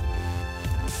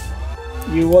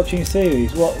 You're watching a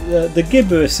series. What, the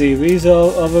Gibber series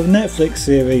or of a Netflix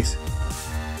series?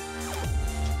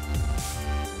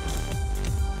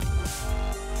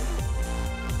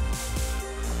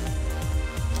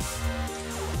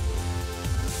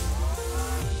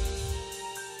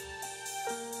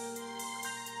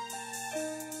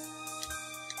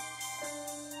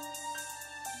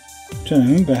 I don't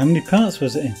remember how many parts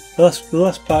was it in. The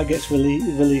last part gets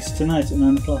released tonight at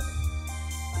 9 o'clock.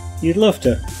 You'd love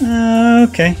to?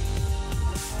 Okay.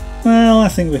 Well, I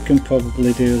think we can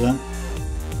probably do that.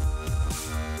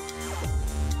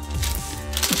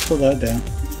 Let's put that down.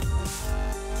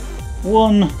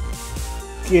 One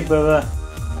gibberer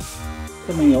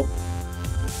coming up.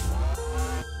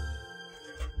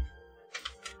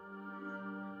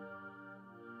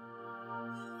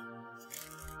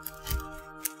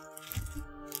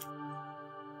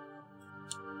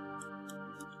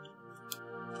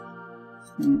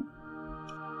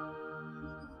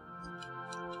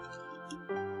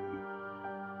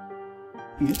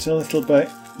 It's a little bit,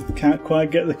 can't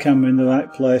quite get the camera in the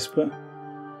right place, but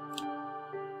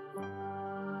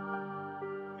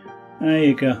there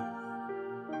you go.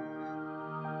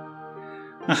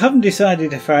 I haven't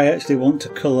decided if I actually want to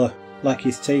colour like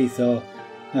his teeth, or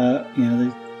you know,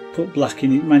 they put black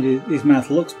in it. Mind you, his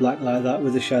mouth looks black like that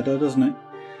with the shadow, doesn't it?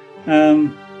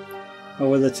 Or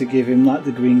whether to give him like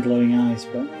the green glowing eyes.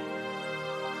 But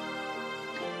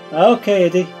okay,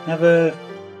 Eddie, have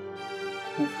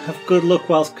good luck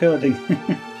whilst coding.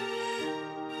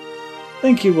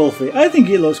 Thank you, Wolfie. I think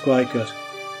it looks quite good.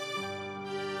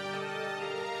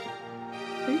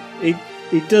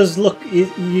 It does look.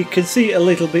 You can see it a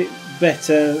little bit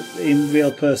better in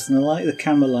real person. I like the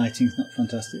camera lighting's not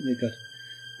fantastically good.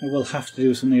 I will have to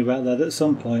do something about that at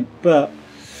some point, but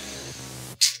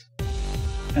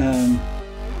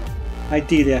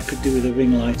ideally I could do with a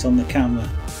ring light on the camera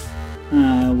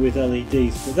with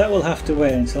LEDs, but that will have to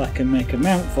wait until I can make a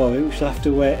mount for it, which will have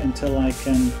to wait until I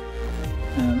can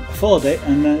afford it,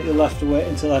 and then it'll have to wait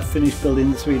until I've finished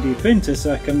building the 3D printer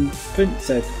so I can print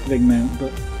said ring mount,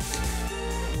 but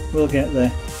we'll get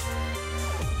there.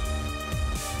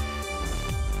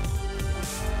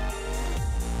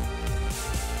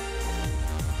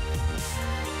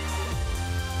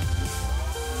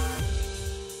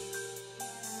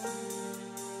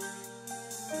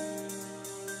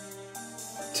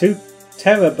 Two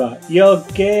terabyte. Your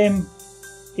game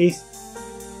is.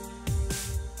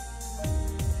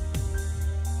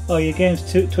 Oh, your game's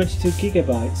 22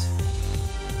 gigabytes.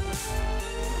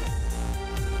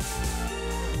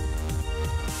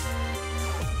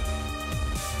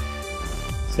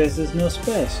 Says there's no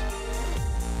space.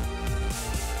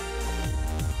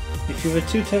 If you're a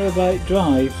 2 terabyte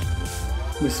drive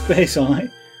with space on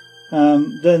it,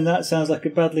 then that sounds like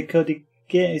a badly coded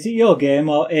game. Is it your game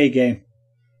or a game?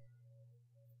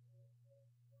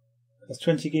 That's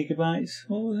 20 gigabytes.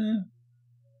 What was that?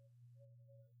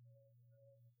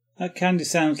 That kind of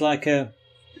sounds like a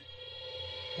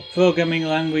programming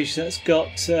language that's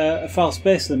got a file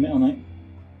space limit on it.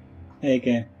 A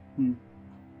game.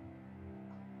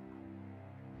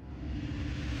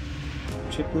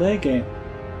 AAA game.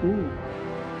 Ooh.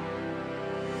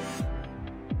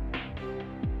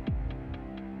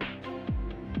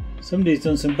 Somebody's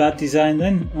done some bad design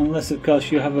then, unless of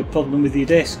course you have a problem with your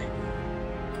disk.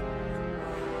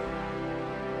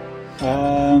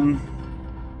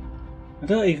 I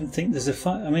don't even think there's a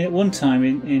file. I mean, at one time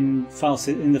in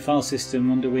the file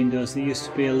system under Windows, there used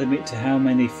to be a limit to how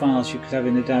many files you could have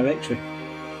in a directory.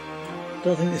 I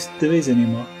don't think there is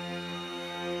anymore.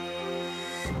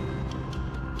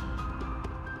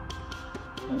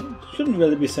 Shouldn't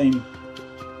really be saying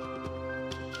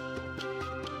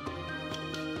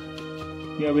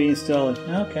you're reinstalling.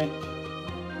 Okay.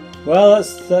 Well,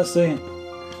 that's the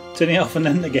turning it off and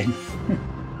then again.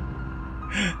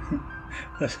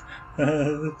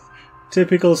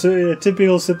 Typical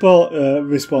support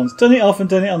response. Turn it off and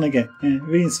turn it on again. Yeah,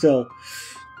 reinstall.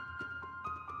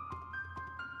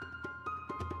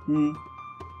 One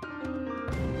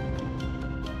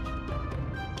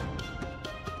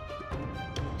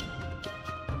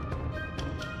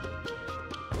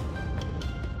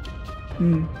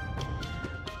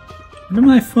of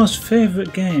my most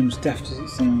favourite games, daft as it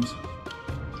sounds,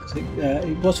 because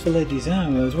it was for Lady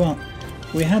Zara as well.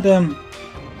 We had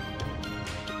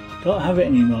don't have it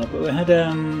anymore, but we had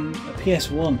a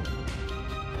PS1,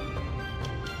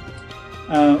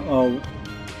 or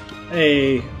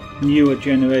a newer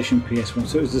generation PS1,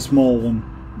 so it was the small one,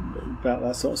 about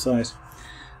that sort of size,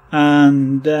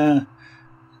 and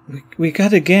we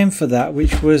got a game for that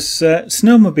which was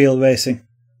snowmobile racing.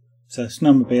 So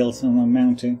snowmobiles on a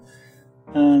mountain,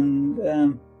 and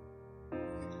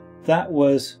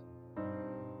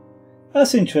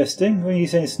that's interesting when you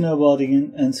say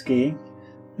snowboarding and skiing.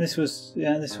 This was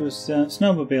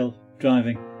snowmobile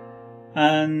driving,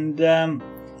 and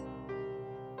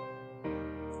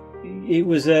it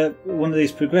was one of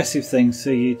these progressive things. So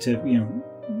you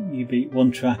beat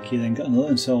one track, you then got another,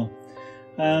 and so on.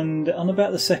 And on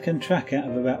about the second track out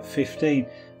of about 15.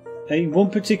 In one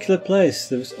particular place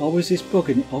there was always this bug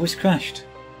and it always crashed,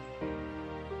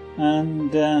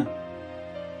 and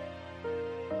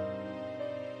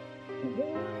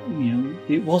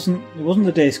it wasn't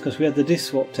the disc, because we had the disc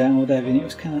swapped out and whatever, and it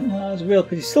was kind of that was real.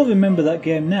 But I still remember that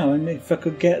game now, and if I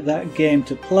could get that game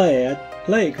to play, I'd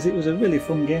play it because it was a really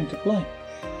fun game to play.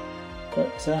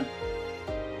 But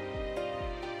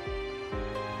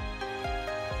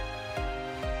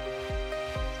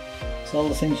all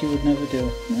the things you would never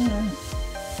do.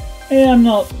 Yeah, I'm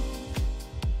not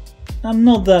I'm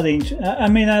not that interested. I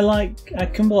mean, I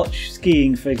can watch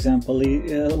skiing, for example,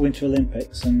 the Winter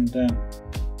Olympics and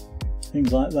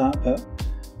things like that, but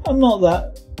I'm not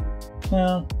that,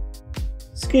 well,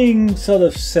 skiing sort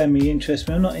of semi-interests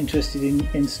me. I'm not interested in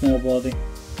snowboarding.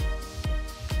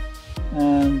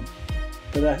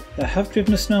 But I have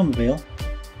driven a snowmobile.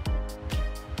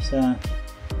 So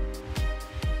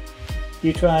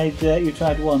you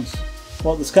tried once.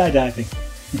 What, the skydiving?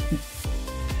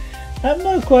 I'm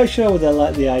not quite sure whether I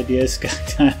like the idea of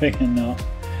skydiving or not.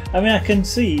 I mean, I can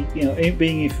see, you know, it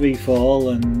being in free fall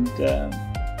and that,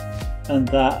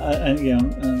 and you know,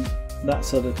 and that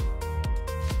sort of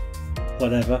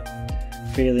whatever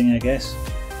feeling, I guess.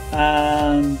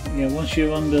 And you know, once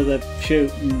you're under the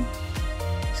chute, and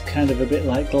it's kind of a bit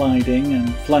like gliding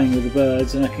and flying with the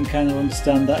birds, and I can kind of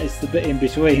understand that it's the bit in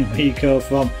between where you go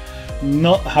from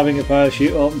not having a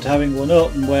parachute open to having one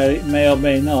open, where it may or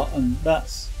may not, and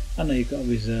that's, I know you've got a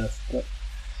reserve, but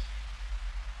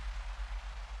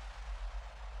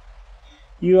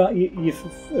you're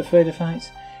afraid of heights.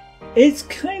 It's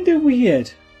kind of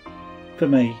weird for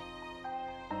me.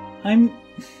 I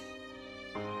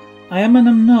am and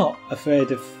I'm not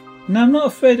afraid of. No, I'm not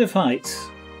afraid of heights.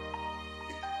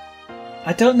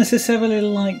 I don't necessarily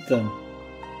like them.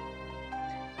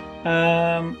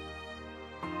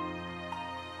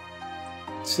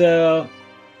 So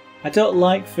I don't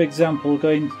like, for example,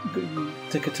 going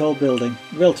to a tall building,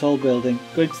 real tall building,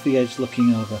 going to the edge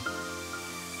looking over.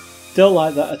 Don't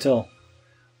like that at all.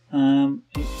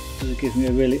 It gives me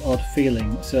a really odd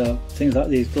feeling. So things like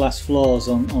these glass floors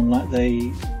on like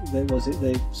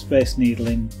the Space Needle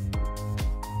in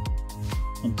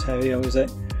Ontario, is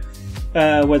it?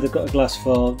 Where they've got a glass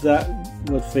floor, that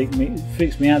would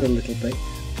freaks me out a little bit.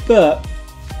 But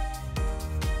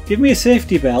give me a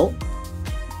safety belt,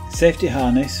 safety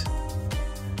harness.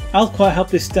 I'll quite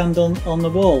happily stand on the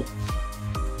wall,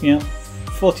 you know,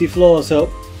 40 floors up,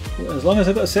 as long as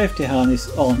I've got a safety harness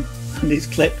on and it's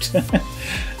clipped.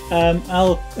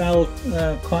 I'll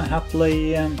quite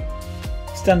happily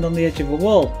stand on the edge of a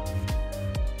wall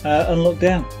and look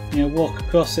down, you know, walk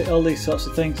across it, all these sorts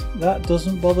of things. That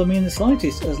doesn't bother me in the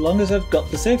slightest, as long as I've got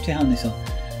the safety harness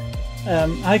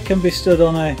on. I can be stood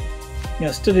on a, you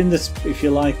know, stood in this, if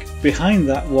you like, behind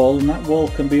that wall, and that wall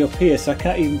can be up here, so I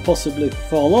can't even possibly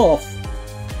fall off.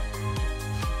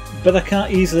 But I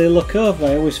can't easily look over.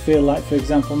 I always feel like, for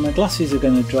example, my glasses are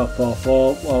going to drop off,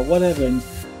 or whatever. And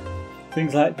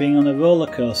things like being on a roller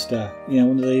coaster, you know,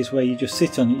 one of these where you just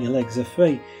sit on it, your legs are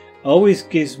free, always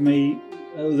gives me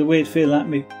the weird feeling like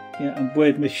me, you know, I'm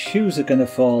worried my shoes are going to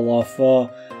fall off, or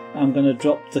I'm going to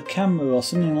drop the camera or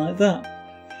something like that.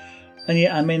 And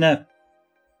yet I'm in a,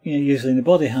 you know, usually in a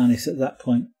body harness at that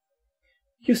point.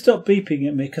 You stop beeping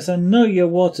at me because I know your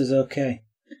water's okay.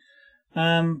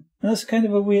 And that's kind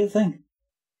of a weird thing.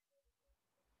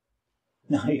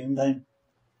 Not even then.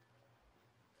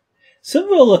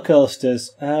 Some roller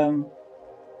coasters don't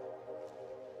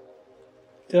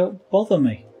bother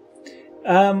me.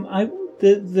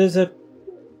 There's a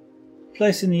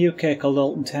place in the UK called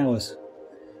Alton Towers,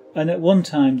 and at one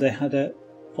time they had a,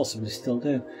 possibly still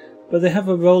do, but they have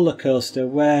a roller coaster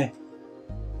where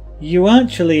you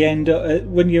actually end up,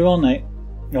 when you're on it,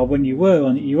 or when you were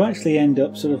on it, you actually end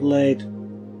up sort of laid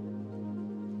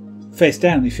face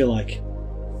down, if you like.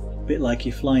 A bit like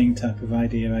your flying type of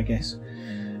idea, I guess.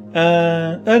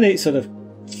 And it sort of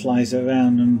flies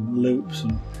around and loops,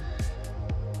 and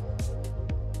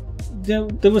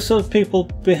there were sort of people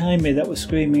behind me that were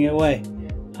screaming away.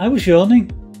 I was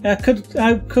yawning. I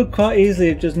could quite easily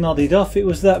have just nodded off. It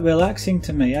was that relaxing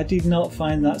to me. I did not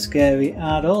find that scary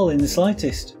at all in the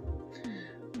slightest.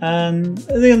 And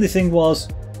the only thing was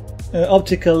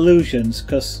optical illusions,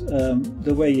 because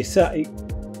the way you sat,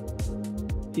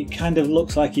 it kind of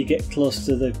looks like you get close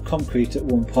to the concrete at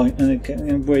one point, and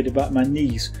I'm worried about my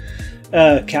knees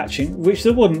catching, which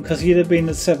they wouldn't, because you'd have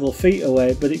been several feet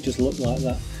away, but it just looked like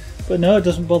that. But no, it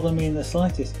doesn't bother me in the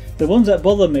slightest. The ones that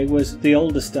bother me was the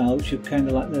older style, which are kind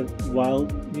of like the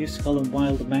wild, we used to call them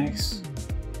wild mouse,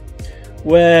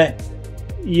 where,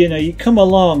 you know, you come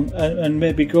along and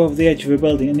maybe go over the edge of a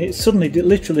building, and it suddenly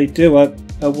literally do a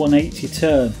 180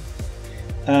 turn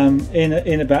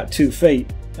in about 2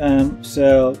 feet.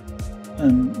 So,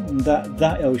 and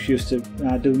that I was used to.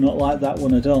 I do not like that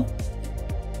one at all.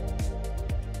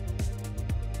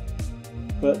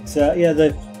 But yeah,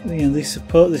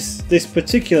 this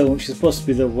particular one, which is supposed to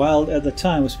be the wild at the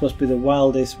time, was supposed to be the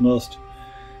wildest, most,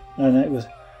 and it was.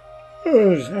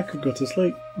 Oh, I could go to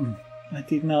sleep. I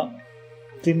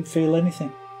didn't feel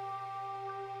anything.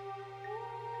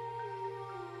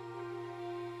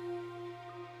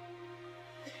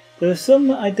 There are some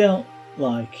that I don't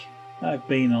like. that I've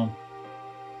been on.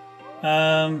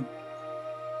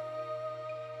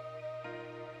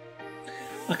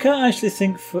 I can't actually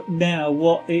think for now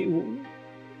what it,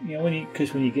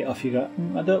 because when you get off you go,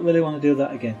 I don't really want to do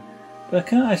that again. But I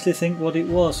can't actually think what it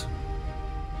was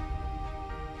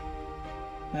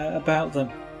about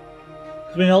them.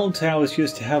 I mean, Alton Towers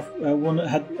used to have one that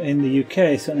had in the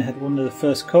UK. Certainly had one of the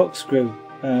first corkscrew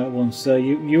ones. So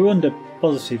you were under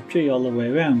positive G all the way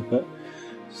around, but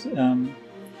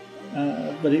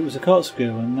it was a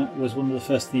corkscrew, and that was one of the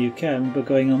first in the UK. I remember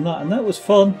going on that, and that was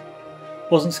fun.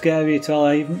 Wasn't scary at all.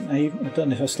 I don't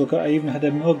know if I still got. I even had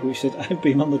a mug which said I've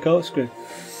been on the corkscrew.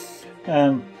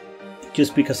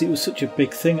 Just because it was such a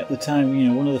big thing at the time. You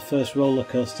know, one of the first roller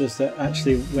coasters that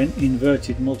actually went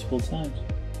inverted multiple times.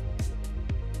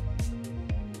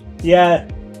 Yeah.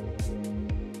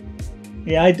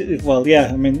 Yeah, I did. Well,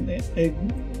 yeah. I mean,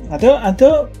 I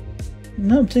don't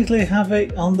not particularly have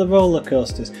it on the roller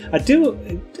coasters. I do.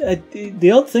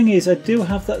 The odd thing is, I do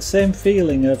have that same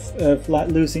feeling of like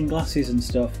losing glasses and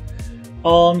stuff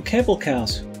on cable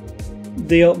cars,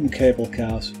 the open cable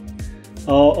cars,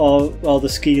 or the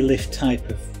ski lift type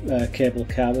of cable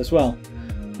car as well,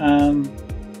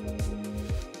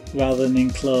 rather than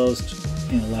enclosed.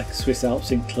 You know, like Swiss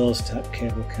Alps enclosed type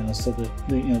cable cars, so the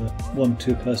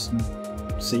 1-2 person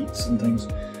seats and things.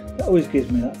 That always gives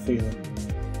me that feeling.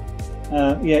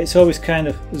 Yeah, it's always kind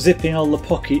of zipping all the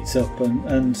pockets up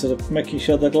and sort of making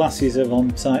sure the glasses are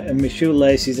on tight and my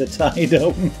shoelaces are tied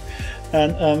up,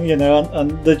 and and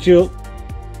the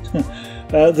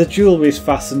the jewellery is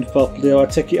fastened properly, or I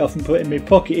take it off and put it in my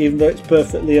pocket, even though it's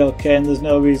perfectly okay and there's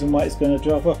no reason why it's going to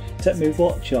drop off. Take my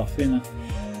watch off, you know.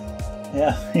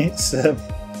 Yeah, it's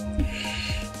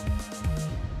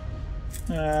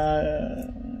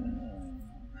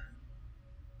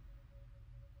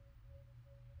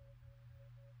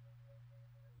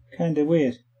kind of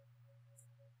weird.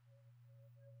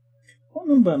 What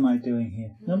number am I doing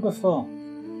here? Number 4.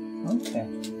 Okay.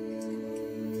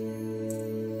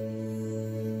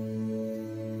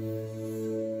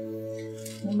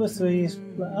 Number 3 is...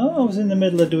 Oh, I was in the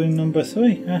middle of doing number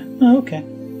 3. Oh, okay.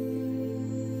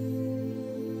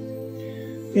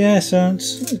 Yeah, so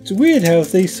it's weird how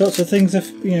these sorts of things,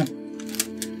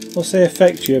 I'll say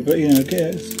affect you, but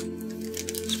I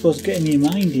suppose get in your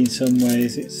mind in some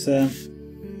ways. It's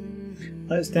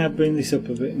let's now bring this up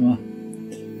a bit more,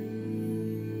 and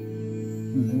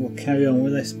then we'll carry on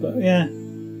with this. But yeah,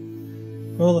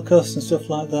 roller coaster and stuff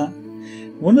like that.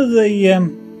 One of the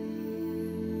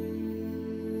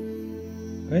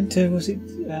went to, was it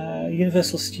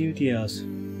Universal Studios?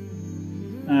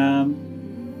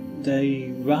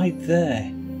 The ride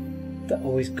there that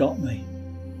always got me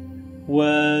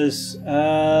was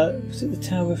it the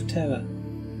Tower of Terror?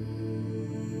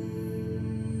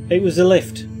 It was a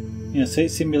lift, so it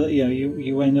simulated,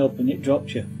 you went up and it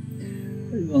dropped you.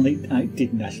 Only it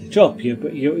didn't actually drop you,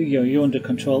 but you're under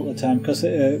control at the time, because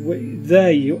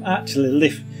there you actually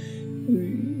lift.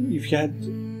 If you had,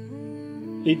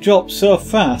 it dropped so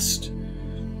fast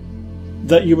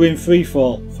that you were in free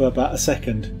fall for about a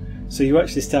second. So you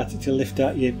actually started to lift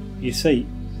out your seat,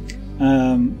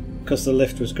 because the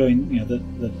lift was going,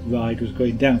 the ride was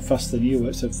going down faster than you were.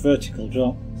 It's a vertical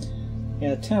drop.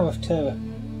 Yeah, Tower of Terror.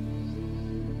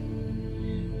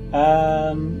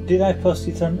 Did I post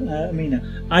it on Amina?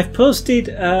 I've posted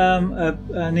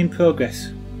an in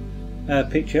progress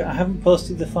picture. I haven't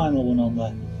posted the final one on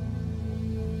there.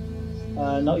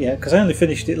 Not yet, because I only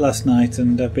finished it last night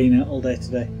and I've been out all day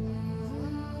today.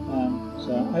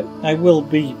 So I will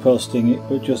be posting it,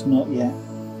 but just not yet.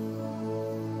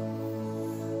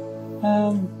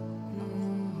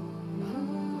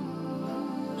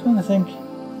 Trying to think.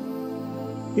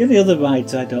 The only other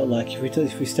rides I don't like,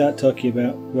 if we start talking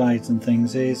about rides and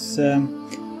things, is I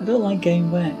don't like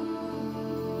getting wet.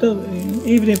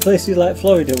 Even in places like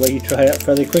Florida where you dry out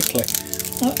fairly quickly,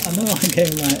 I don't like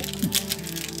getting wet.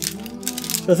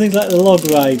 So things like the log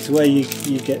rides where you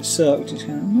get soaked, it's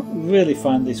kind of, I don't really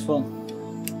find this fun.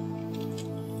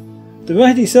 The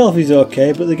ride itself is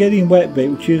okay, but the getting wet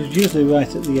bit, which is usually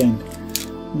right at the end,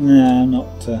 nah, I'm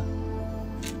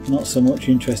not so much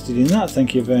interested in that,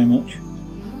 thank you very much.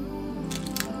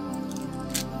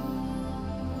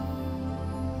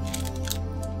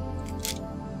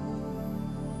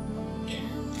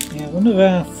 Yeah, one of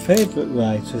our favourite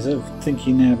rides, as I'm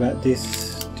thinking now about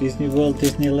this Disney World,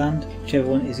 Disneyland, whichever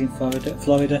one is in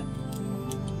Florida.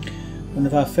 One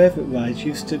of our favourite rides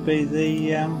used to be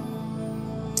the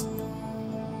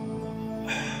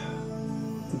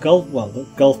golf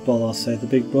ball, I'll say, the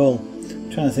big ball.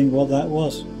 I'm trying to think what that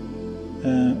was.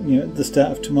 At the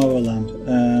start of Tomorrowland.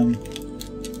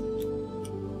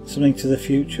 something to the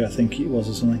future, I think it was,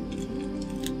 or something.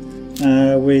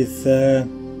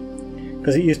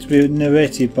 Because it used to be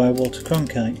narrated by Walter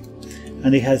Cronkite,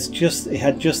 and he had just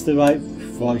the right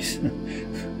voice.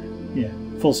 Yeah,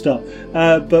 full stop.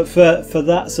 But for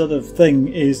that sort of thing,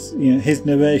 is, you know, his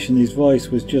narration, his voice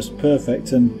was just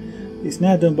perfect, and it's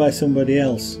now done by somebody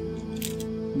else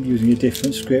using a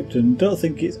different script, and don't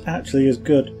think it's actually as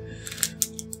good.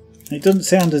 It doesn't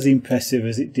sound as impressive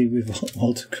as it did with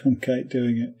Walter Cronkite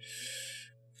doing it.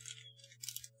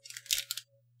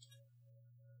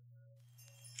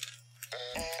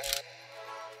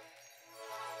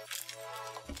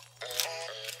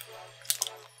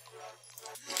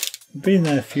 I've been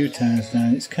there a few times now.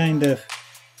 It's kind of,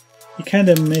 you kind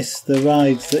of miss the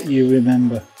rides that you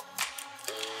remember,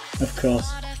 of course.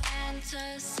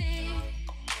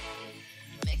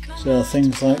 So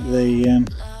things like the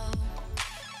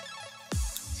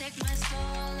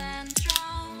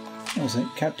what was it,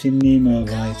 Captain Nemo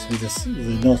rides with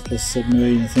the Nautilus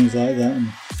submarine and things like that.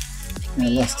 And, you know,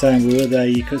 last time we were there,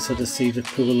 you could sort of see the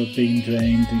pool of being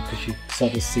drained, because you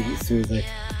sort of see it through the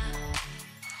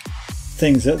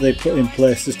things that they put in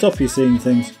place to stop you seeing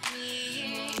things.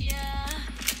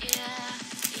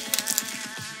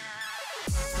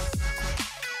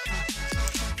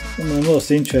 One of the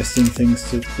most interesting things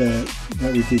that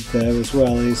we did there as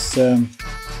well is,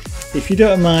 if you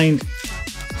don't mind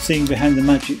seeing behind the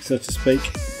magic, so to speak,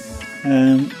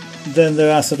 then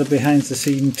there are sort of behind the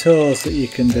scene tours that you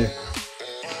can do,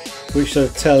 which sort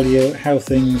of tell you how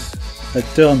things are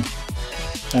done,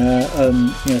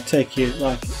 and, you know, take you,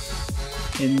 like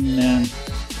in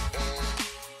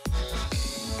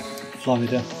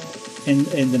Florida,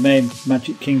 in the main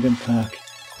Magic Kingdom park,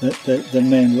 the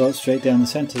main road straight down the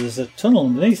centre, there's a tunnel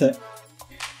underneath it,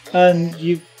 and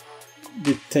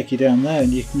they take you down there,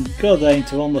 and you can go there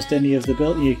into almost any of the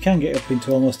you can get up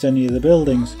into almost any of the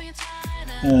buildings,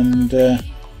 and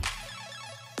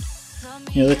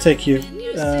you know, they take you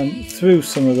through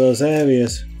some of those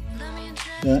areas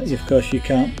that, of course, you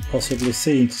can't possibly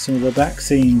see, into some of the back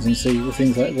scenes, and see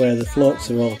things like where the floats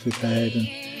are all prepared, and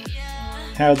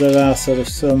how there are sort of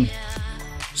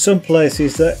some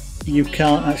places that you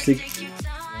can't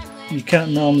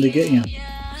normally get, you know,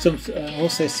 some, I'll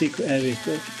say secret areas,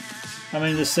 but I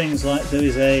mean, there's things like, there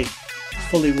is a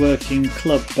fully working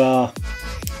club bar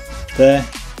there,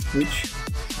 which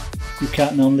you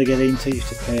can't normally get into. You have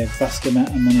to pay a vast amount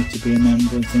of money to be a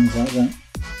member and things like that.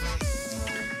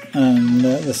 And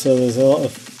so there's a lot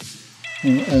of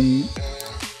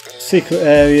secret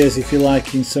areas, if you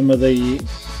like, in some of the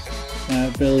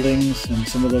buildings and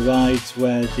some of the rides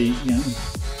where the, you know,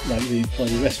 like the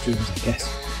employee restrooms, I guess,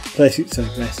 places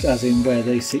of rest, as in where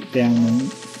they sit down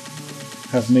and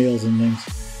have meals and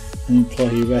things, and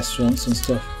employee restaurants and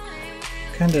stuff.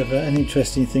 Kind of an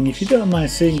interesting thing, if you don't mind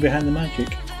seeing behind the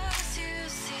magic.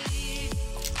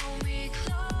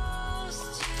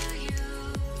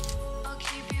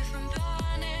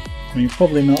 I mean,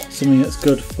 probably not something that's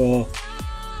good for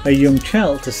a young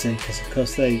child to see, because of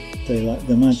course they like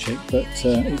the magic, but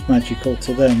it's magical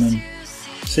to them, and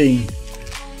seeing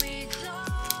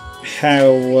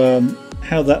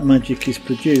how that magic is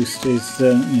produced is,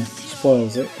 you know,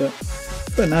 spoils it. But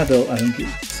for an adult, I think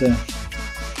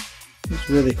it's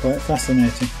really quite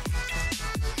fascinating.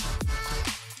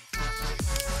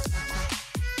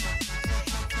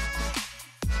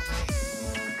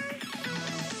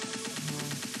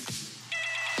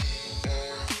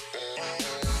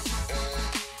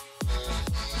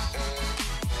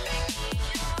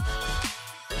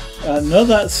 No,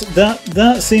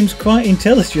 that seems quite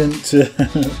intelligent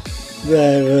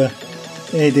there,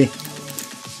 Eddie.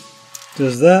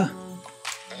 Does that?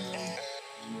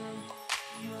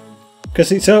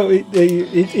 Because it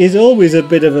is always a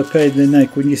bit of a pain in the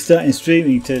neck when you're starting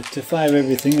streaming to fire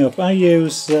everything up. I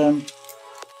use a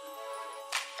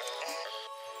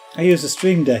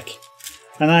Stream Deck,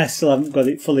 and I still haven't got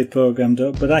it fully programmed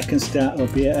up, but I can start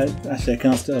OBS. Actually, I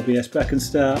can't start OBS, but I can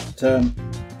start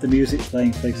the music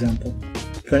playing, for example,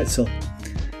 Pretzel.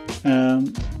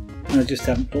 I just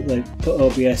haven't put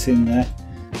OBS in there,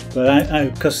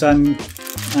 but because I'm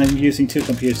using two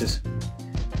computers.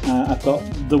 I've got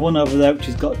the one over there which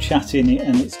has got chat in it,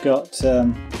 and it's got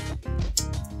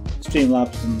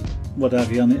Streamlabs and what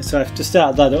have you on it, so I have to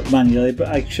start that up manually, but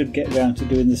I should get around to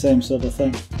doing the same sort of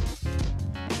thing.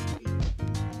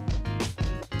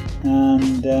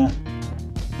 And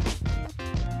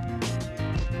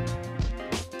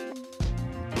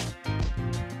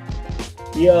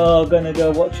you're gonna go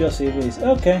watch your series.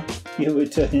 Okay, you'll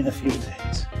return in a few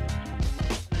days.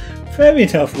 Fair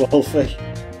enough, Wolfie.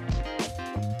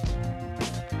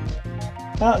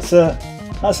 That's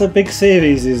That's a big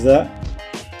series, is that?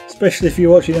 Especially if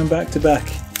you're watching them back to back.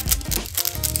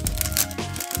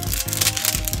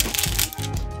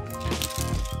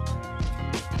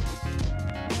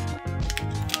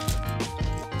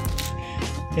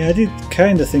 Yeah, I did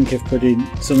kind of think of putting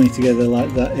something together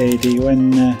like that, AD,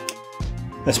 when,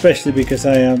 especially because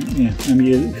I am,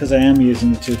 because I am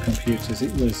using the two computers.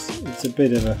 It's a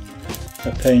bit of a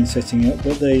pain setting up.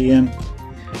 But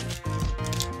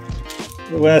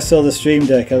when I saw the Stream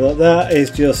Deck, I thought that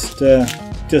is just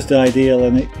ideal,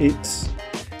 and it's.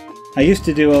 I used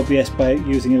to do OBS by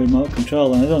using a remote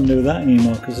control, and I don't do that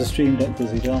anymore because the Stream Deck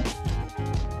does it all.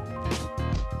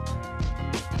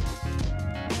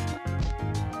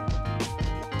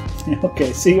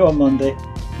 Okay, see you on Monday.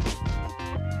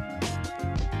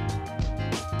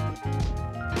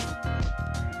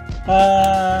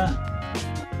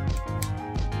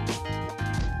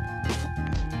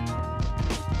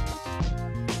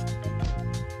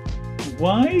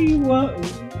 Why?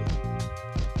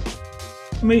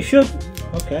 I mean, it should.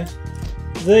 Okay.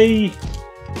 The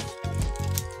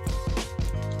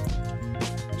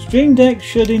Stream Deck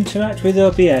should interact with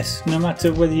OBS no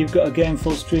matter whether you've got a game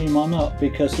full stream or not,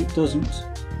 because it doesn't.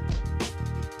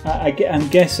 I'm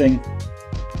guessing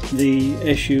the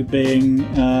issue being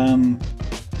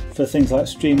for things like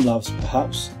Streamlabs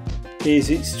perhaps is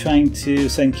it's trying to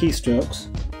send keystrokes,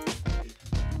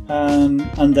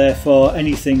 and therefore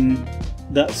anything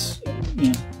that's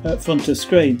at front of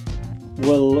screen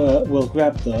will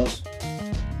grab those.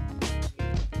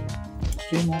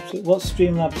 Streamlabs. What's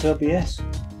Streamlabs OBS?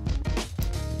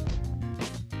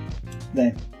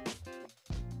 Then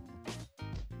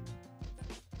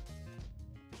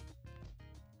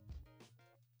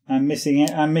I'm missing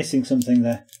something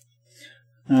there.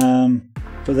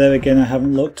 But there again, I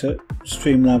haven't looked at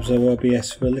Streamlabs or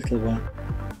OBS for a little while.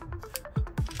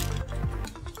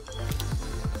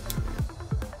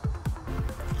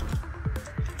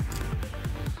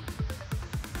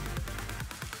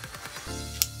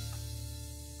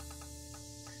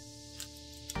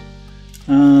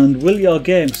 And will your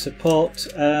game support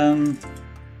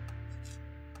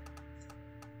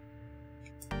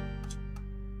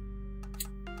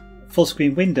full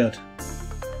screen windowed,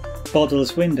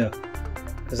 borderless window?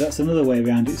 Because that's another way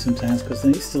around it sometimes, because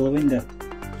then it's still a window.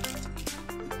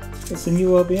 It's the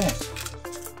new OBS.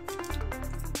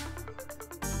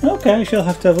 Okay, I shall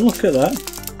have to have a look at that.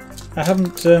 I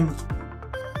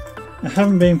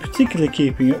haven't been particularly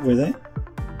keeping up with it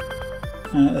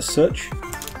as such.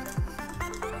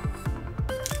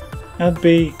 I'd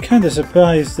be kind of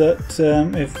surprised that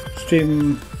if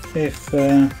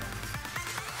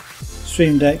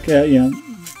Stream Deck,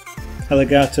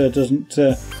 Alligator doesn't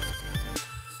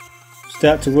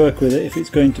start to work with it, if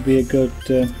it's going to be a good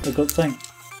thing.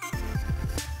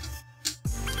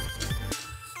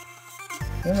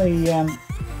 The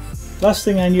last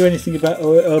thing I knew anything about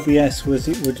OBS was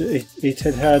it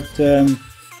had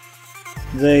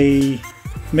the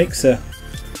mixer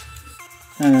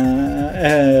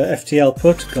FTL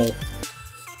protocol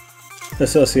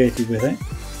associated with it.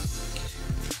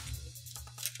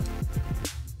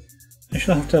 I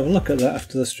shall have to have a look at that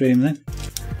after the stream then,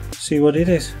 see what it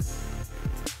is.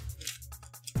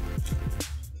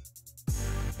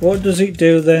 What does it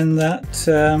do then that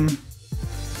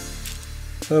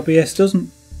OBS doesn't?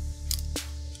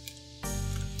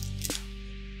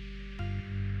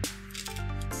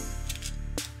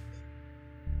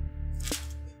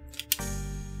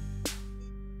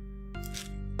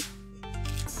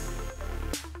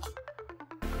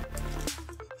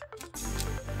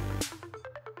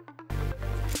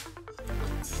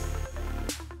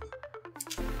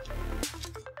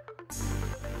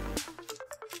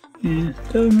 Yeah,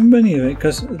 don't remember any of it,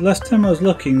 because last time I was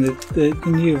looking, the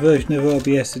new version of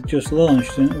OBS had just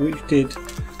launched, which did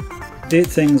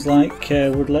things like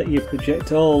would let you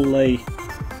project all the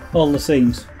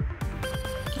scenes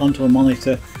onto a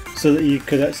monitor, so that you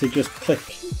could actually just click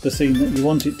the scene that you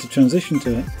wanted to transition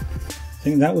to it. I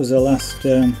think that was the last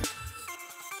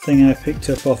thing I picked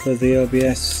up off of the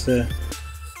OBS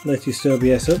latest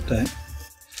OBS update.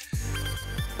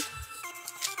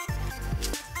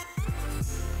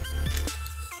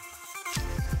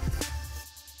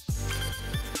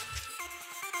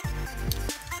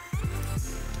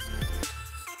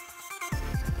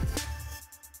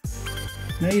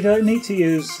 No, you don't need to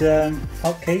use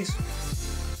hotkeys.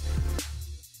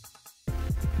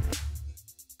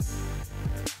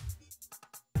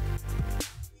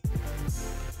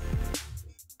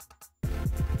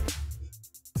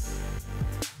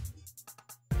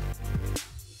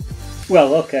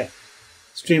 Well, okay.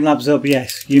 Streamlabs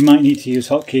OBS. You might need to use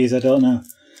hotkeys, I don't know.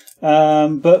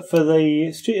 But for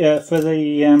the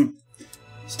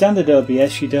standard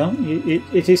OBS, you don't.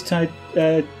 It is tied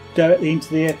directly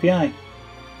into the API.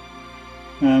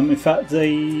 In fact,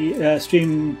 the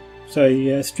Stream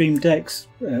Deck's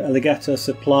Elgato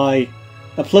supply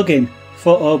a plugin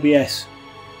for OBS,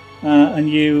 and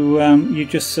you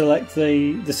just select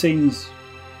the scenes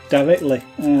directly,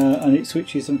 and it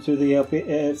switches them through the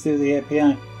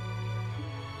API.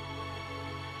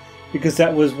 Because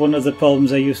that was one of the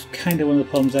problems I used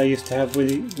to have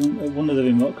with one of the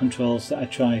remote controls that I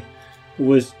tried,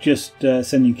 was just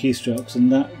sending keystrokes,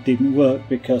 and that didn't work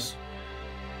because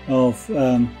of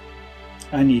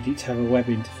I needed to have a web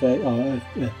interface or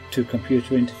a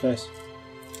to-computer interface.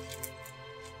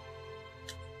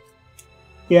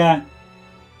 Yeah,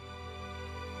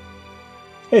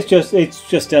 it's just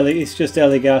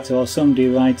Elgato or somebody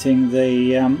writing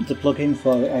the plugin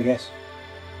for it, I guess.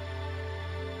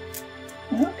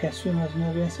 Okay, Stream has an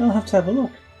OBS. I'll have to have a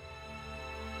look.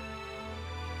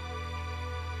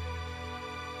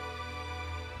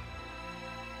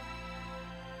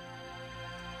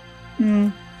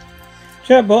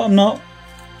 Chatbot I'm not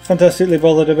fantastically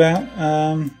bothered about,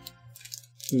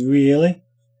 really.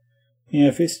 You know,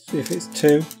 if it's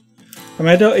two. I mean,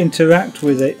 I don't interact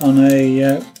with it on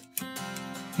a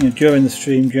during the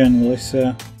stream generally,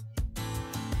 so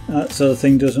that sort of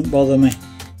thing doesn't bother me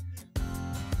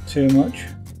too much.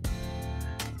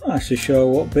 I'm not actually sure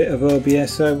what bit of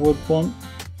OBS I would want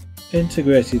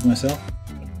integrated myself.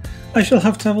 I shall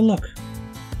have to have a look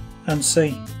and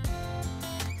see.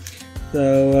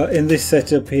 Though in this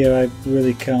setup here, I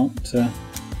really can't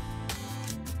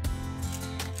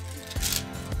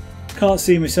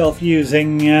see myself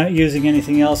using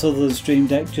anything else other than Stream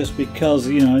Deck, just because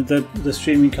the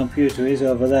streaming computer is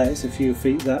over there. It's a few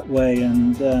feet that way,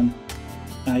 and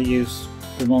I use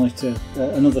the monitor,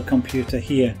 another computer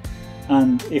here.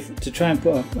 And if to try and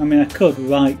put I mean, I could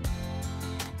write,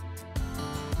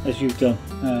 as you've done,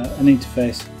 an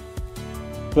interface,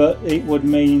 but it would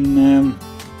mean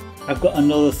I've got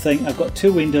another thing. I've got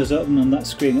two windows open on that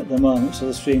screen at the moment, so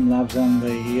the Streamlabs and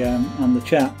the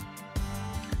chat.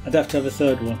 I'd have to have a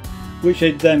third one, which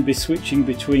I'd then be switching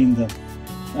between them,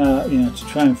 to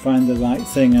try and find the right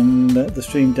thing. And the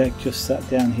Stream Deck just sat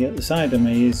down here at the side of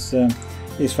me is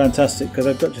fantastic, because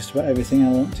I've got just about everything I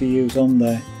want to use on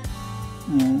there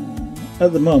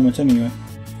at the moment, anyway.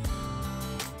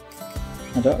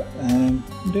 I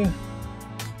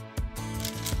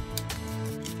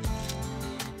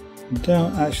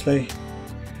don't actually.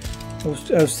 I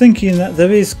was thinking that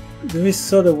there is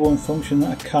sort of one function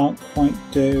that I can't quite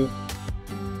do,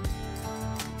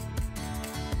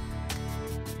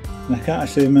 and I can't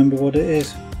actually remember what it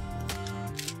is.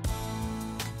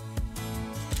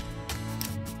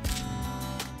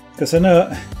 Because I know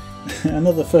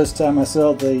the first time I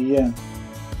saw the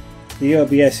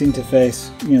OBS interface,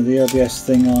 the OBS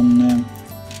thing on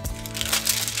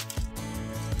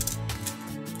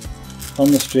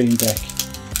the Stream Deck,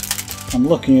 I'm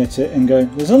looking at it and going,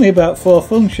 there's only about 4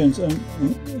 functions, which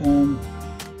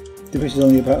is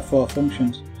only about 4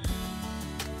 functions.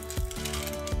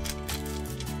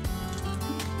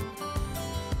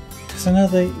 Because I know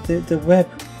the web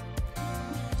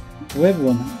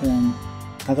one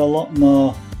had a lot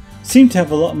more, seemed to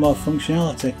have a lot more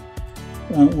functionality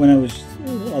when I was,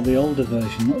 or the older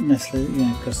version, not necessarily,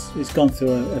 because it's gone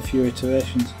through a few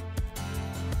iterations.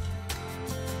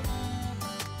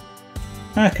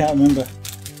 I can't remember,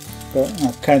 but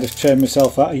I've kind of trained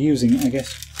myself out of using it, I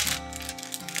guess.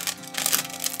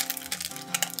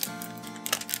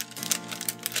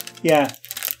 Yeah.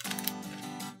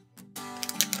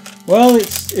 Well,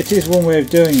 it is one way of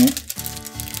doing it.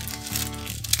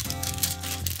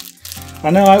 I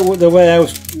know the way I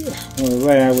was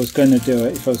going to do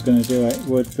it, if I was going to do it,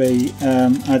 would be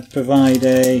I'd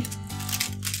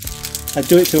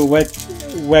do it to a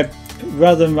web.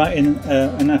 Rather than writing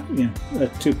a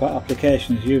two-part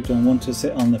application as you've done, one to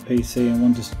sit on the PC and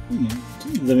one to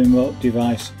the remote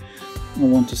device,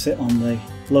 and one to sit on the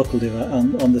local device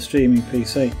on the streaming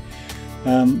PC.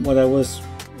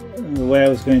 The way I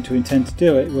was going to intend to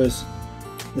do it was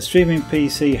the streaming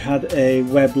PC had a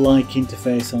web-like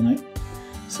interface on it,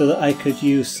 so that I could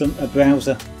use a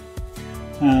browser,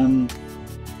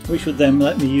 which would then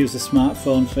let me use a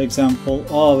smartphone, for example,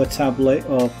 or a tablet,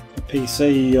 or a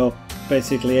PC, or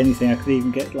basically anything. I could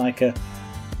even get like an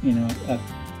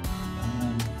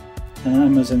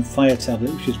Amazon Fire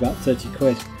tablet, which is about 30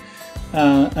 quid,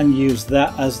 and use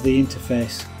that as the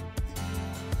interface,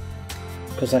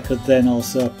 because I could then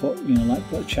also put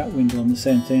put a chat window on the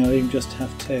same thing, or even just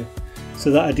have two,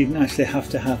 so that I didn't actually have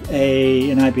to have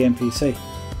an IBM PC.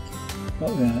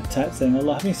 type thing.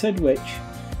 Although having said which,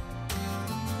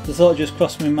 the thought just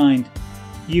crossed my mind.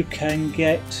 You can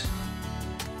get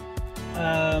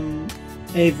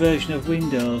a version of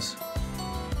Windows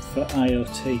for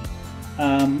IoT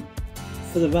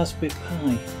for the Raspberry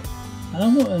Pi,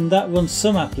 and that runs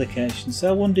some applications. So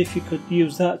I wonder if you could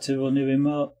use that to run a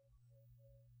remote.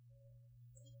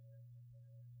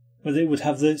 Whether it would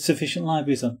have the sufficient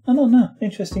libraries on. I don't know.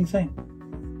 Interesting thing.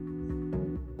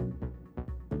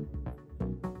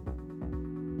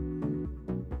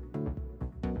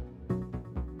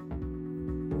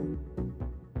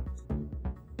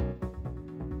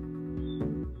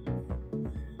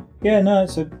 Yeah, no,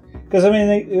 it's a because I mean,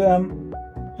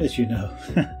 as you know,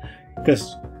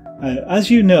 because as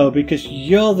you know, because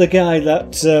you're the guy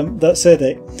that that said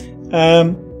it.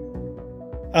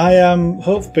 I am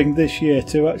hoping this year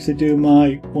to actually do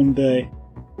my one-day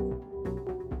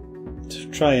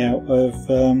tryout of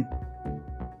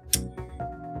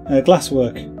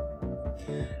glasswork,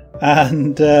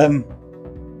 and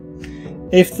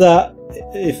if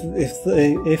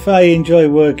I enjoy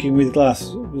working with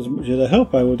glass as much as I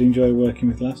hope I would enjoy working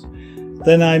with glass,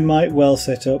 then I might well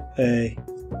set up a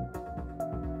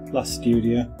glass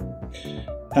studio,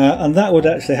 and that would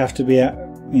actually have to be at,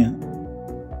 you know,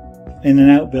 in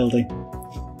an outbuilding,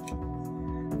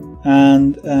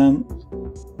 and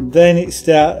then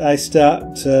I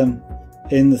start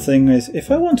in the thing is,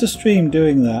 if I want to stream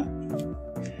doing that,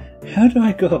 how do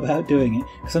I go about doing it?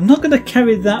 Because I'm not going to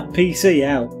carry that PC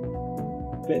out,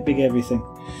 big everything.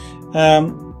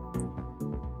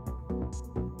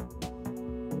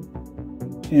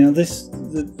 You know,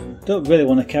 don't really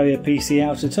want to carry a PC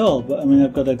out at all, but I mean,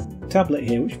 I've got a tablet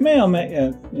here which may or may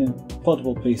you know,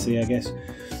 portable PC, I guess.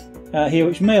 Here,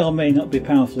 which may or may not be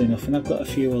powerful enough, and I've got a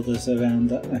few others around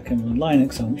that I can run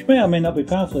Linux on, which may or may not be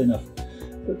powerful enough.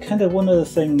 But kind of one of the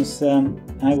things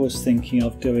I was thinking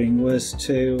of doing was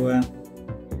to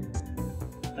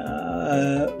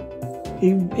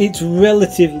it's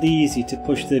relatively easy to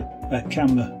push the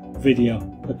camera video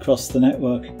across the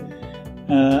network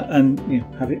and, you know,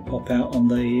 have it pop out on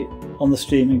the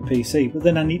streaming PC. But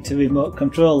then I need to remote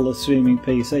control the streaming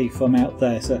PC from out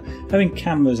there. So having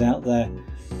cameras out there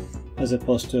as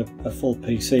opposed to a full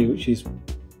PC, which is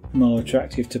more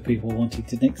attractive to people wanting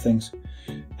to nick things.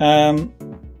 You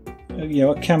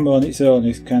know, a camera on its own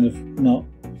is kind of not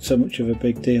so much of a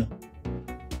big deal.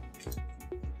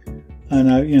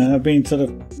 And I've been sort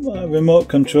of remote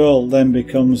control then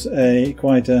becomes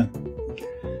quite an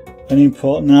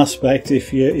important aspect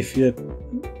if your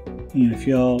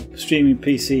streaming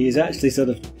PC is actually sort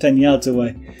of 10 yards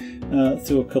away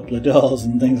through a couple of doors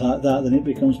and things like that, then it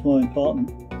becomes more important.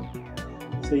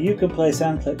 So you can play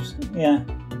sound clips, yeah.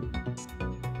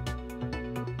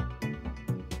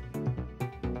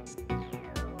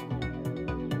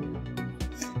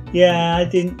 Yeah, I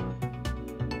didn't.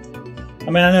 I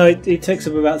mean, I know it takes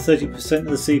up about 30% of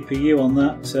the CPU on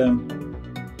that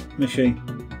machine.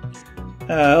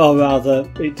 Or rather,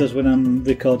 it does when I'm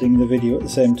recording the video at the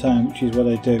same time, which is what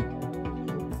I do.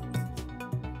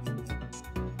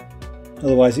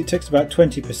 Otherwise, it takes about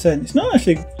 20%. It's not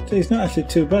actually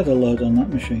too bad a load on that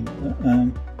machine. But,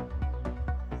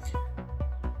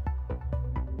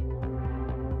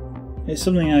 it's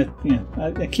something I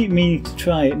keep meaning to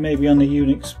try it, maybe on a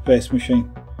Unix-based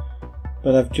machine,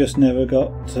 but I've just never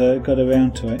got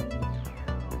around to it.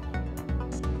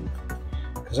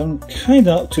 Because I'm kind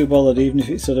of not too bothered, even if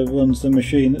it sort of runs the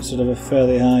machine at sort of a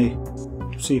fairly high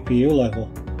CPU level.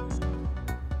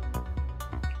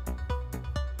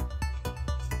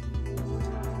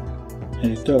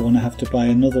 I don't want to have to buy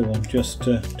another one just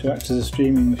to act as a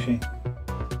streaming machine.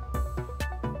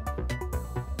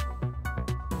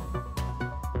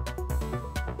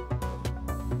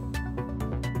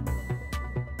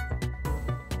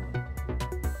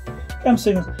 Cam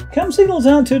signals. Cam signals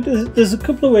aren't too. There's a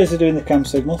couple of ways of doing the cam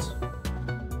signals.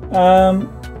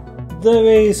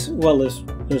 There's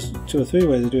 2 or 3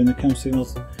 ways of doing the cam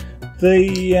signals.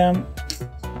 The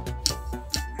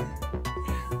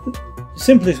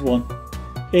simplest one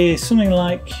is something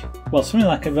like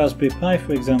a Raspberry Pi,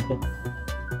 for example,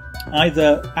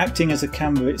 either acting as a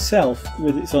camera itself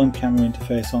with its own camera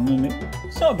interface on, and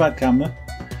it's not a bad camera,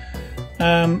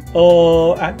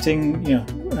 or acting,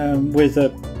 with a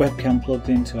webcam plugged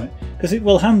into it, because it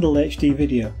will handle HD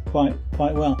video quite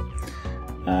well.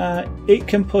 It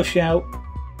can push out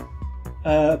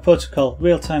a protocol,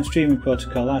 real-time streaming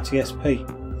protocol, RTSP,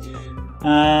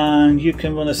 and you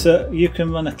can run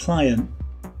a client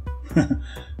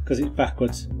because it's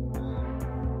backwards.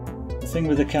 The thing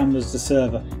with the camera is the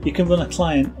server. You can run a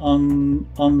client on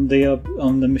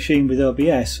the machine with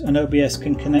OBS, and OBS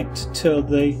can connect to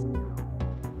the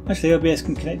Actually, OBS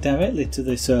can connect directly to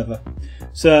the server,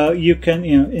 so you can,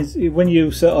 you know, when you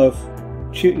sort of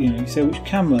shoot, you know, you say which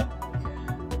camera,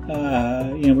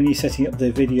 you know, when you're setting up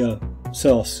the video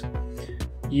source,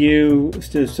 you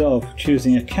instead of sort of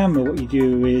choosing a camera, what you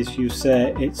do is you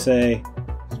say it's a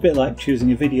bit like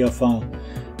choosing a video file,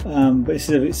 but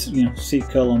instead of it's, you know, C://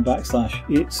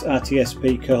 it's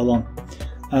RTSP:,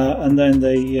 and then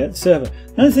the server.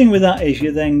 Another thing with that is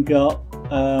you then got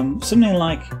something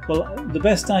like, well, the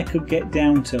best I could get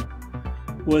down to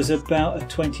was about a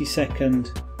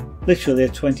 20-second, literally a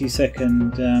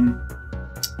 20-second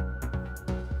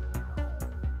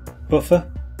buffer.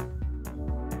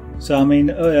 So I mean,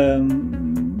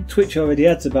 Twitch already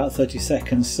adds about 30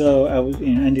 seconds, so I was,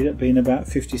 you know, ended up being about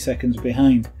 50 seconds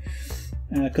behind,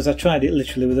 because I tried it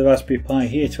literally with a Raspberry Pi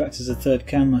here to act as a third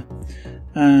camera,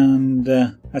 and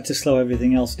had to slow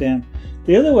everything else down.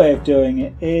 The other way of doing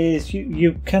it is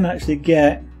you can actually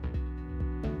get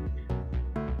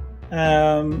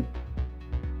well,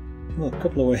 a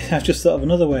couple of ways. I've just thought of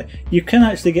another way. You can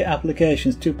actually get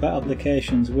applications, two-part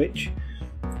applications, which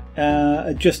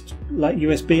are just like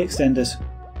USB extenders.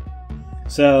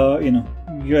 So, you know,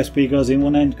 USB goes in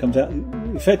one end, comes out,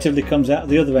 effectively comes out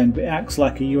the other end, but it acts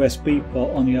like a USB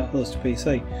port on your host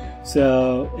PC.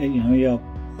 So, you know, your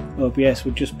OBS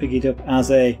would just pick it up as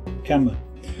a camera.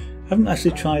 I haven't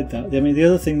actually tried that. I mean, the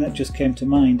other thing that just came to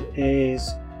mind is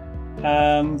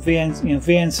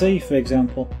VNC, for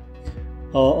example,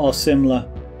 or similar,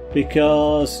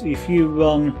 because if you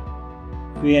run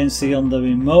VNC on the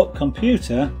remote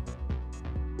computer,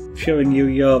 showing you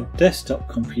your desktop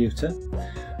computer,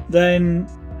 then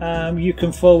you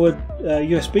can forward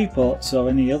USB ports or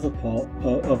any other port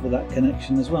over that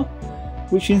connection as well,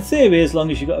 which in theory, as long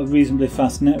as you've got a reasonably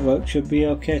fast network, should be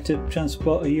okay to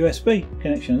transport a USB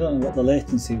connection. I don't know what the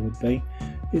latency would be.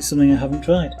 It's something I haven't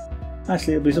tried.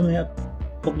 Actually, it'll be something I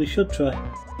probably should try.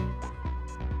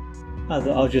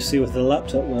 I'll just see whether the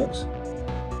laptop works.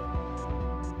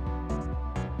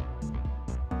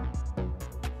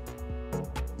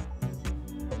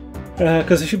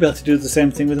 Because I should be able to do the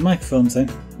same thing with the microphones then,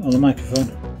 or the microphone.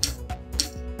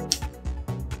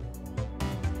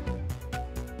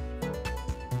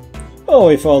 Oh,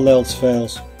 if all else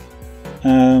fails.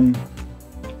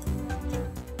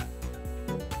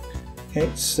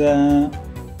 It's there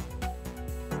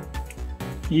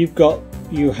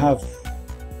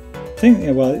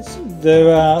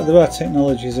are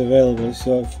technologies available.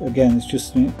 So again, it's just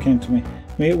something that came to me.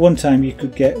 I mean, at one time you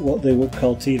could get what they would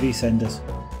call TV senders,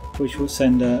 which would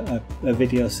send a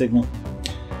video signal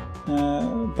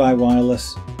by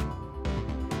wireless.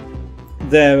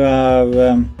 There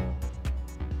are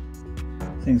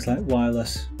things like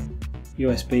wireless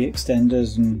USB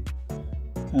extenders and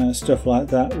stuff like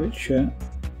that, which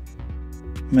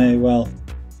may well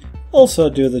also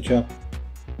do the job.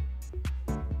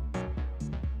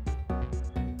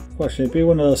 Fortunately, it'd be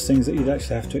one of those things that you'd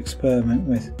actually have to experiment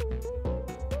with.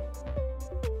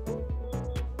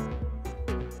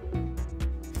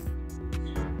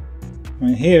 I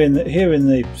mean, here in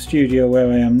the studio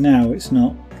where I am now, it's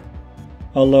not.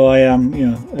 Although I am, you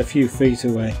know, a few feet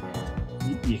away,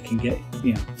 you can get,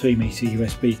 you know, 3-meter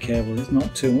USB cable. It's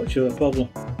not too much of a problem.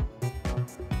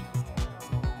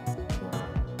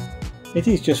 It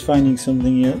is just finding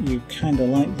something you kind of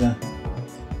like there.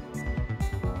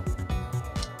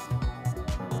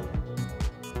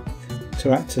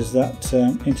 To act as that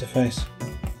interface.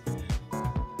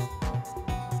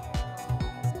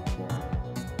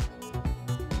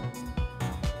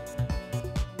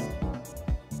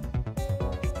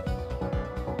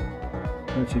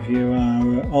 But if you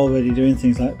are already doing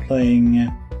things like playing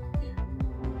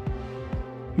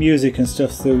music and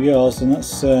stuff through yours, then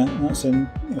that's a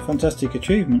fantastic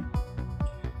achievement.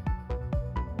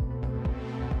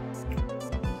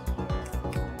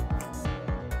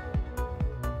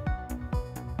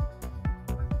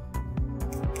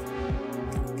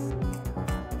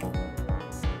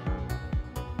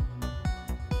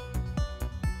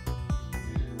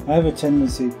 I have a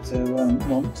tendency to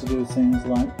want to do things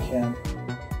like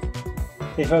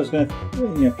if I was going to,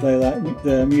 you know, play like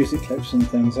the music clips and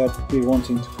things, I'd be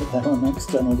wanting to put that on an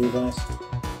external device.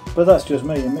 But that's just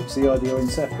me, and mix the audio in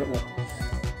separately.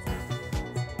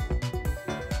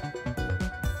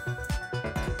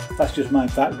 That's just my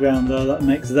background though, that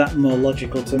makes that more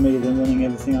logical to me than running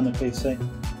everything on a PC.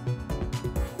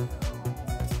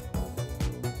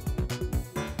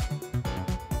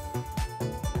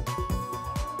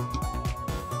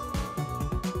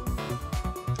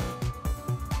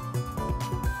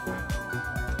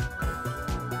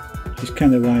 Which is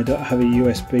kind of why I don't have a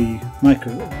USB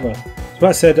microphone. Well, so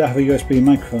I said I don't have a USB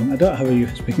microphone. I don't have a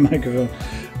USB microphone.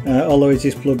 although it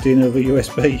is plugged in over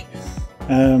USB.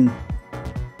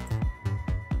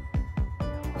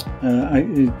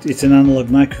 It's an analog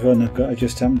microphone I've got. I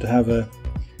just happen to have a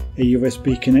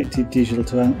USB connected digital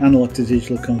to analog to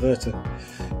digital converter.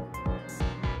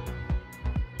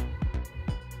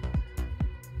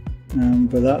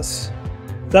 But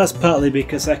that's partly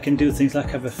because I can do things like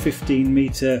have a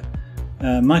 15-meter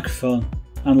microphone,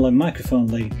 analog microphone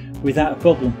lead without a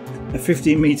problem. A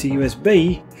 15-meter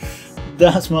USB,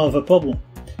 that's more of a problem.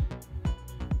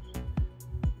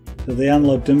 So the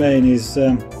analog domain is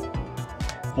a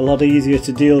lot easier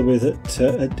to deal with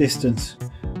at distance.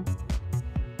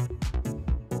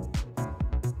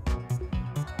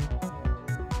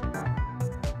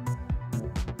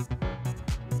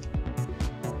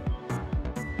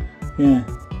 Yeah,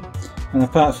 and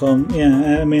apart from,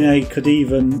 yeah, I mean, I could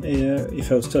even,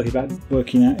 if I was talking about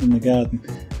working out in the garden,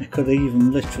 I could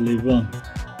even literally run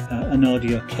an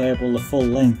audio cable the full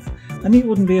length, and it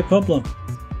wouldn't be a problem.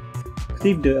 I could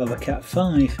even do it over Cat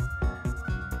 5.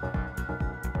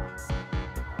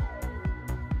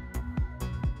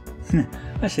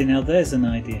 Actually, now there's an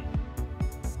idea.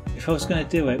 If I was going to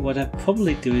do it, what I'd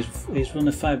probably do is run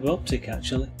a fibre optic,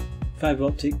 actually. Fibre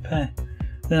optic pair.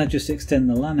 Then I just extend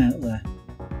the LAN out there.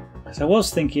 Because I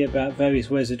was thinking about various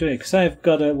ways of doing it, because I've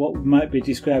got what might be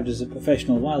described as a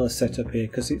professional wireless setup here,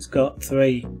 because it's got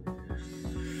three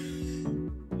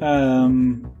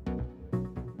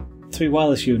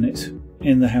wireless units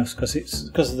in the house,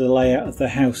 because of the layout of the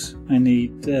house. I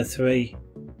need three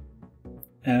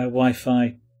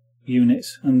Wi-Fi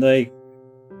units, and they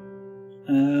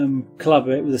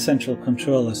collaborate with the central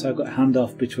controller, so I've got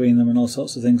handoff between them and all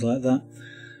sorts of things like that.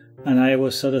 And I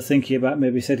was sort of thinking about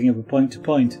maybe setting up a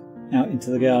point-to-point out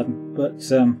into the garden, but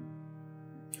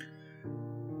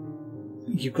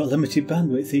you've got limited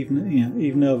bandwidth,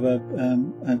 even over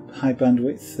a high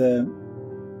bandwidth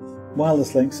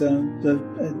wireless link. So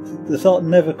the thought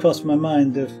never crossed my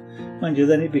mind of, mind you,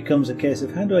 then it becomes a case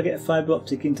of how do I get fibre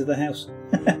optic into the house?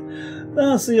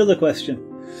 That's the other question.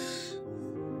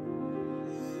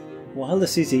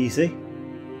 Wireless is easy.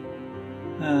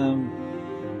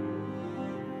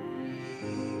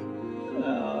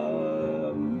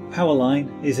 Power line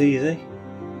is easy,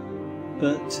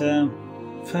 but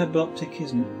fibre optic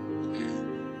isn't.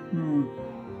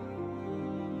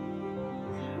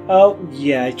 Oh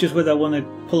yeah, it's just whether I want to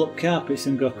pull up carpets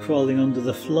and go crawling under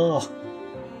the floor.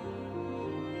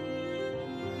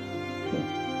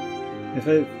 If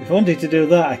I wanted to do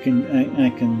that, I can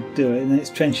do it, and it's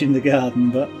trenching the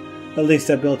garden, but at least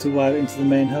I'd be able to wire it into the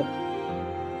main hub.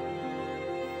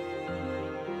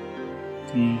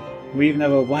 Yeah. We even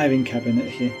have a wiring cabinet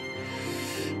here.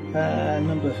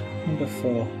 Number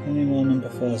 4. Any more number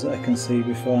 4s that I can see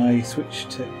before I switch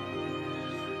to?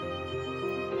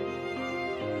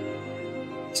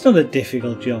 It's not a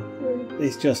difficult job.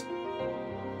 It's just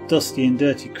dusty and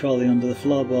dirty crawling under the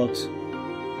floorboards.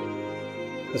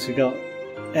 Because we got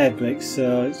air brakes,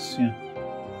 so it's, you know.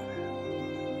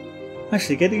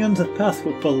 Actually, getting onto the path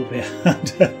would probably be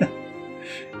hard.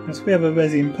 Because we have a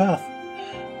resin path.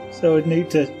 So I'd need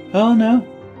to... Oh no!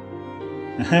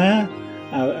 Aha!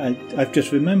 I've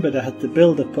just remembered I had the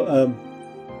builder put...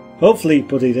 hopefully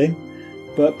put it in,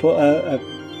 but put a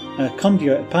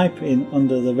conduit pipe in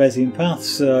under the resin path,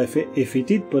 so if he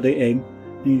did put it in,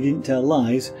 and he didn't tell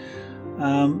lies,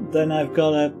 then I've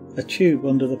got a tube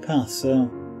under the path, so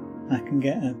I can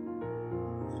get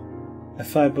a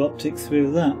fibre optic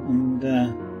through that, and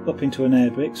up into an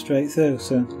air brick straight through,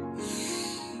 so...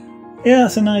 Yeah,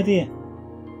 that's an idea.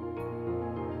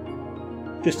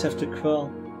 Just have to crawl.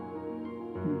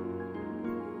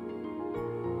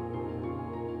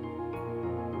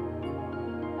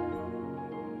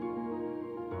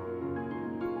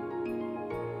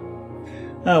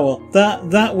 Oh well,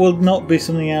 that will not be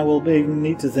something I will even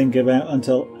need to think about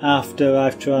until after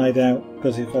I've tried out,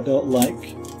 because if I don't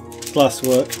like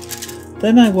glasswork,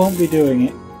 then I won't be doing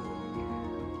it.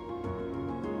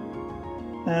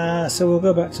 So we'll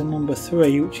go back to number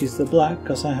 3, which is the black,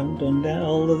 because I haven't done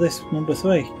all of this number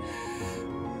 3.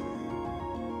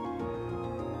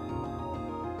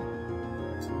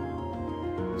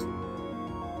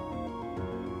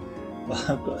 Well,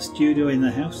 I've got a studio in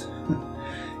the house.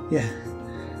 Yeah.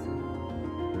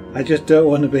 I just don't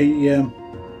want to be...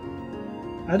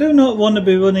 I do not want to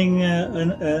be running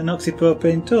an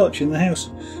oxypropane torch in the house.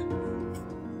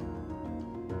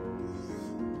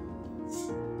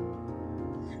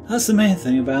 That's the main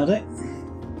thing about it.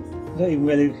 I don't even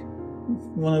really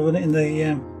want to run it in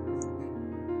the...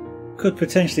 could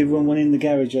potentially run one in the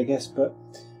garage, I guess, but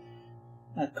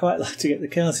I'd quite like to get the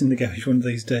cars in the garage one of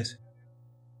these days.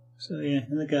 So yeah,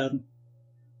 in the garden.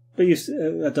 But I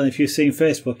don't know if you've seen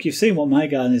Facebook. You've seen what my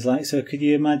garden is like. So could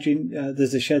you imagine?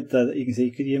 There's a shed there that you can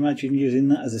see. Could you imagine using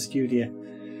that as a studio?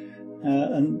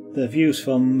 And the views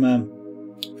from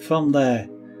there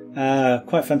are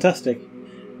quite fantastic.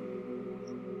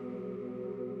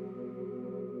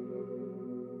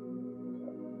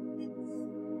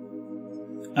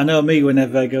 I know me,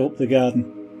 whenever I go up the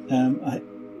garden, I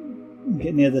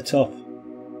get near the top.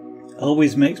 It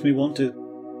always makes me want to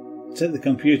take the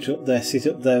computer up there, sit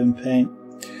up there and paint.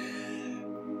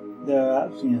 There are,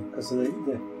 because of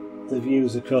the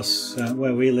views across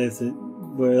where we live,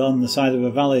 we're on the side of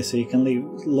a valley, so you can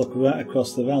look right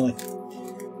across the valley.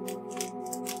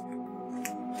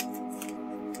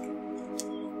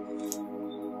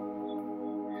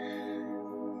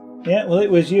 Yeah, well, it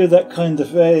was you that coined the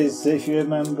phrase, if you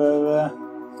remember,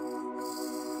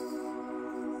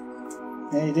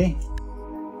 AD,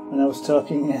 when I was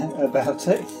talking about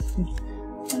it.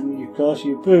 And of course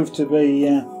you proved to be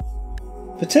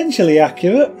potentially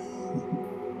accurate.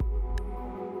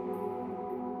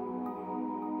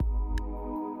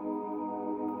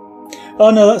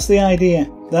 Oh no, that's the idea.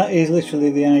 That is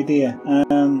literally the idea.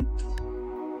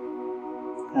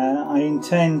 I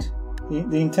intend,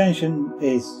 the intention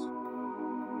is,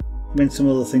 when some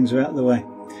other things are out of the way,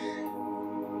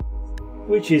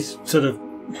 which is sort of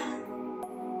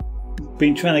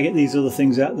been trying to get these other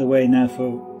things out of the way now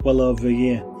for well over a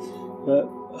year, but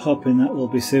hoping that will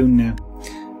be soon now.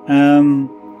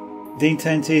 The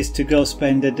intent is to go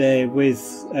spend a day with,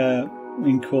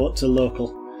 in quotes, a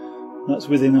local, that's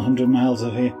within 100 miles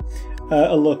of here,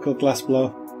 a local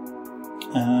glassblower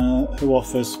who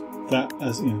offers that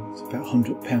as, it's about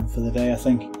 £100 for the day, I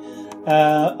think,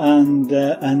 and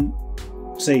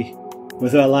see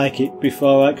whether I like it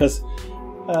before, because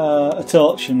a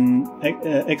torch and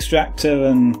extractor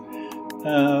and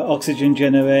oxygen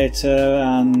generator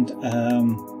and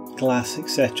glass,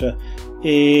 etc.,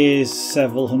 is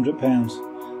several £100s.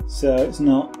 So it's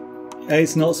not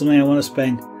something I want to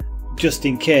spend just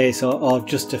in case or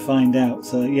just to find out.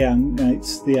 So yeah,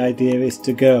 it's the idea is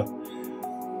to go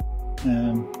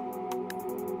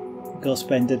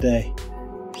spend a day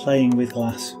playing with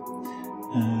glass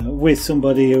with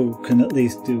somebody who can at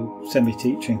least do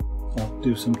semi-teaching or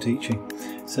do some teaching,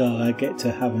 so I get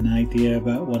to have an idea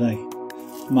about what I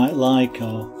might like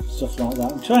or stuff like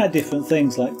that, and try different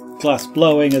things like glass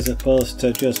blowing as opposed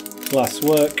to just glass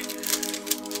work.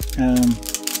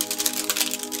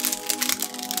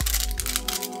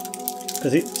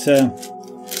 Because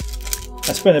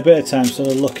I spent a bit of time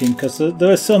sort of looking, because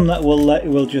there are some that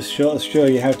will just show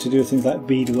you how to do things like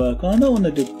beadwork. And I don't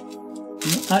want to do.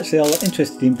 Actually, I'm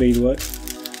interested in beadwork.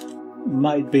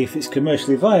 Might be if it's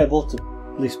commercially viable to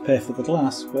at least pay for the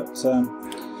glass, but I'm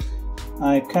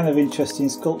kind of interested in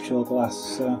sculptural glass.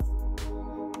 So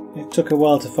it took a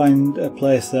while to find a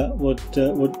place that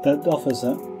that offers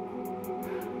that.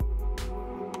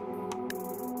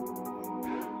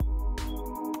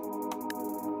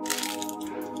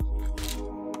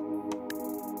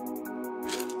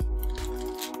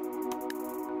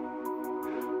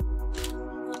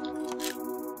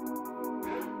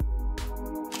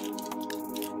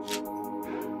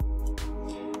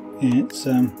 Yeah, it's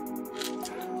a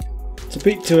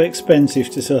bit too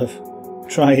expensive to sort of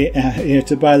try it out,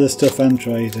 to buy the stuff and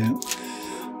try it out.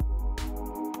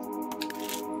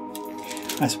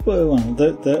 I suppose, well,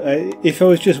 if I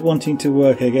was just wanting to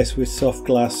work, I guess, with soft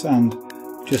glass and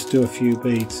just do a few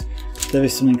beads, there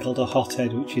is something called a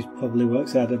hothead, which probably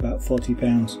works out about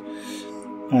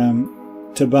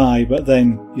 £40 to buy, but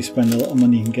then you spend a lot of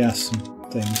money in gas and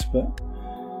things. But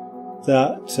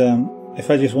that, if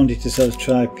I just wanted to sort of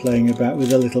try playing about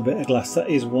with a little bit of glass, that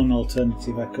is one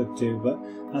alternative I could do, but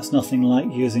that's nothing like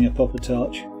using a proper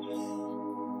torch.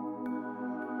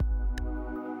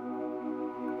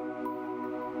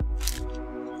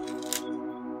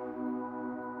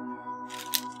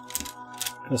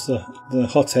 Because the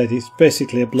hothead is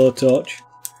basically a blowtorch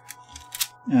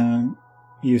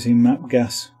using MAP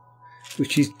gas,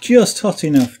 which is just hot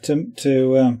enough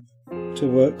to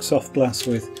work soft glass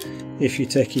with if you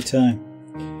take your time.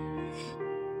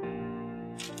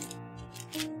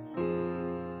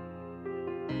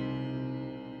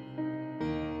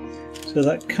 So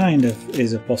that kind of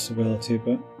is a possibility,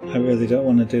 but I really don't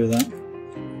want to do that.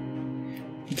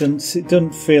 It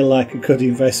doesn't feel like a good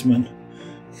investment.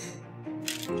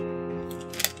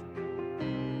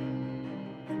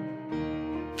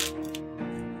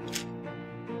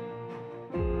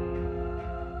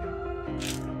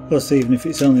 Plus, even if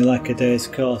it's only like a day's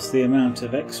course, the amount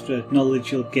of extra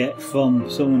knowledge you'll get from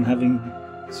someone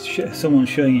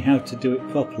showing you how to do it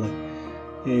properly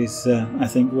is, I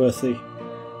think, worth the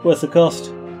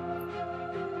cost.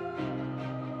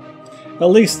 At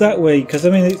least that way, because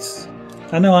I mean, it's.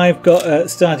 I know I've got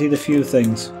started a few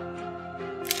things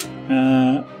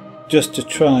just to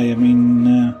try. I mean,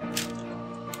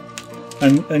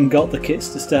 and got the kits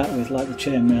to start with, like the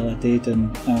chainmail I did,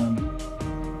 and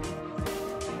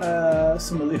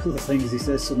some of the other things. He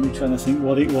says, suddenly trying to think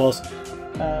what it was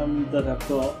that I've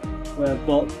got. Where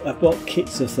I've bought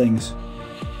kits of things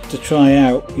to try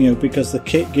out, you know, because the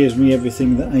kit gives me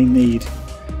everything that I need,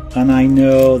 and I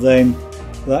know then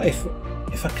that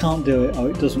if I can't do it or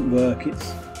it doesn't work,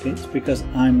 it's because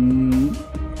I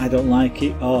don't like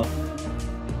it or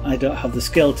I don't have the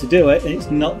skill to do it. It's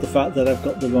not the fact that I've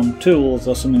got the wrong tools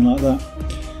or something like that.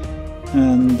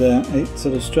 And it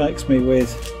sort of strikes me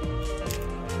with,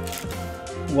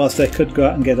 whilst I could go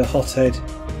out and get a hothead,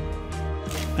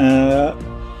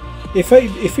 if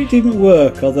it didn't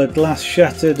work or the glass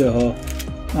shattered or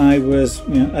I was,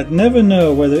 you know, I'd never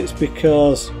know whether it's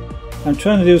because I'm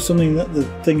trying to do something that the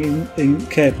thing isn't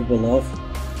capable of,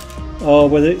 or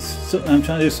whether it's I'm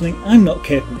trying to do something I'm not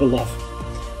capable of.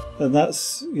 And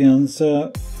that's, you know,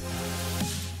 so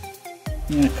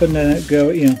yeah, I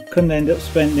couldn't end up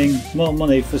spending more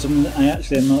money for something that I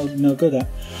actually am no good at,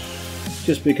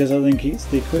 just because I think it's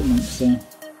the equipment. So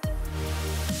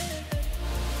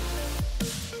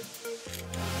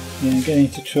yeah, getting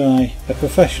to try a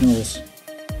professional's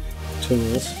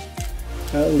tools.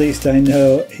 At least I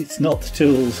know it's not the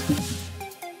tools.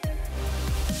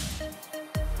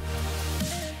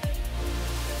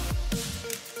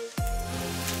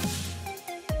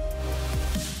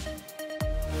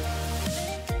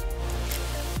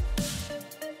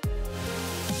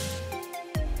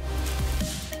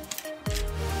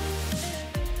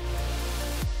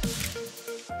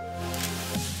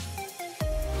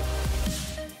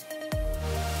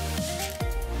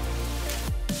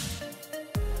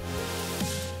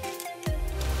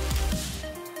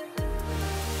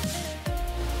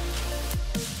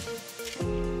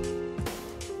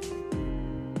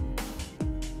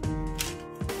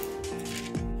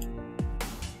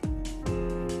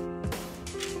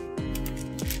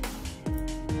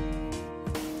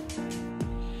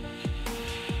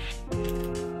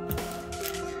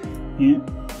 Yeah,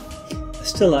 I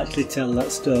still actually tell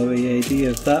that story, AD,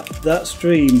 of that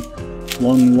stream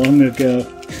long ago,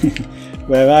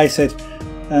 where I said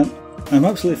I'm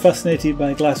absolutely fascinated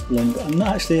by glass blowing, but I'm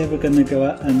not actually ever going to go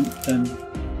out and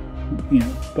you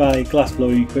know, buy glass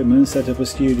blowing equipment and set up a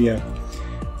studio.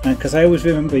 And because I always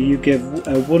remember you gave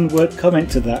a one-word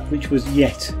comment to that, which was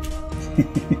 "yet,"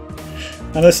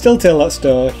 and I still tell that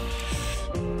story.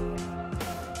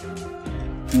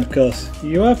 And of course,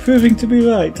 you are proving to be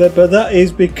right, but that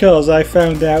is because I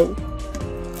found out,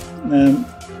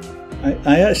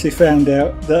 I actually found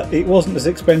out that it wasn't as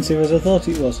expensive as I thought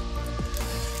it was.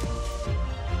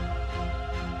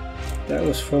 That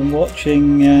was from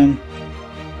watching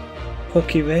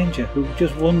Pucky Ranger, who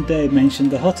just one day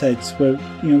mentioned the hotheads were,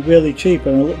 you know, really cheap,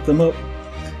 and I looked them up,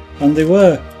 and they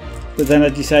were. But then I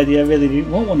decided I really didn't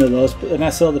want one of those, but then I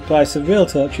saw the price of real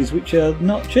torches, which are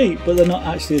not cheap, but they're not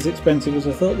actually as expensive as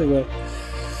I thought they were.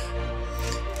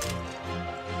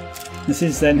 And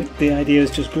since then, the idea has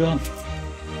just grown.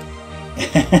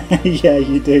 Yeah,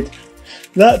 you did.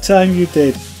 That time you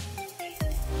did.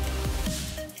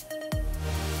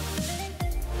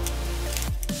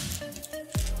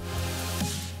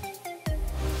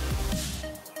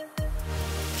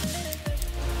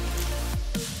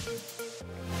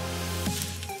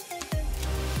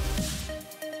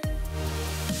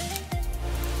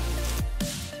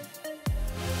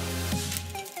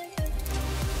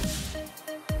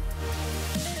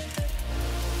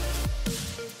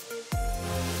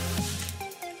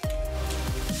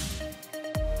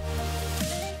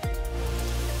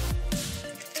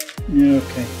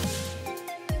 Okay.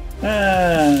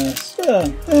 So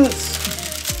that's.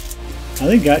 I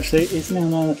think actually it's now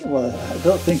 9 o'clock. Well, I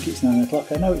don't think it's 9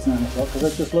 o'clock. I know it's 9 o'clock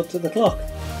because I just looked at the clock.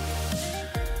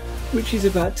 Which is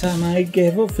about time I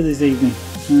gave up for this evening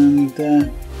and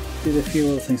did a few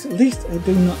other things. At least I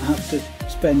do not have to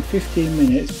spend 15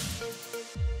 minutes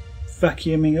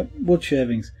vacuuming up wood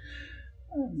shavings.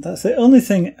 That's the only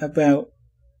thing about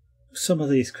some of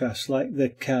these crafts, like the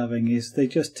carving, is they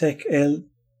just take an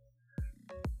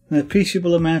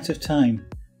appreciable amount of time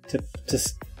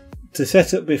to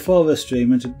set up before the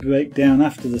stream and to break down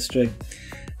after the stream.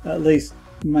 At least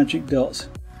Magic Dots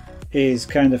is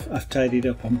kind of, I've tidied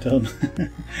up, I'm done,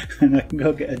 and I can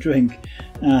go get a drink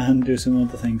and do some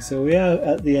other things. So we are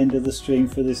at the end of the stream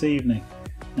for this evening,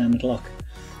 9 o'clock.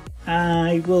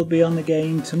 I will be on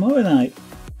again tomorrow night,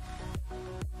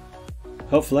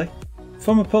 hopefully,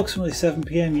 from approximately 7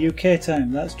 PM UK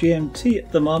time. That's GMT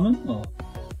at the moment, or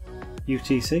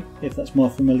UTC, if that's more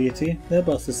familiar to you. They're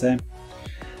both the same.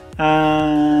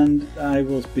 And I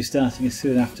will be starting as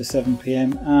soon after 7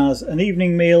 PM as an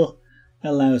evening meal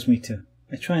allows me to.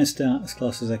 I try and start as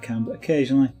close as I can, but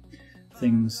occasionally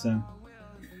things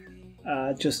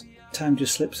time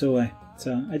just slips away.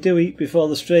 So I do eat before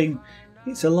the stream.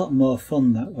 It's a lot more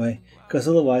fun that way, because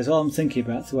otherwise all I'm thinking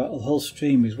about throughout the whole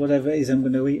stream is whatever it is I'm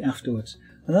going to eat afterwards,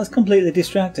 and that's completely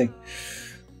distracting.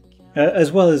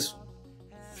 As well as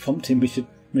prompting me to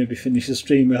maybe finish the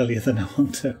stream earlier than I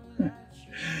want to.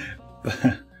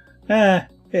 But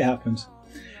it happens.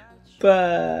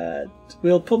 But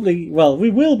we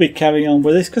will be carrying on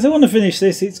with this because I want to finish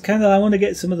this. It's kind of, I want to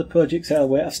get some of the projects out of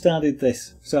the way. I've started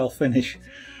this, so I'll finish.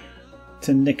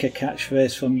 To nick a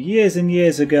catchphrase from years and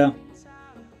years ago,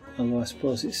 although I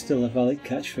suppose it's still a valid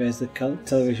catchphrase. The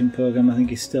television program I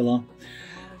think is still on,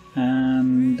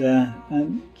 and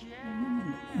I'm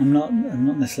not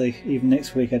necessarily, even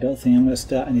next week I don't think I'm going to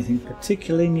start anything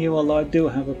particularly new, although I do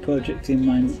have a project in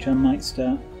mind which I might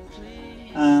start.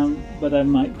 But I'd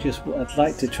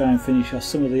like to try and finish off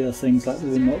some of the other things like the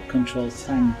remote control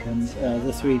tank and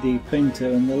the 3D printer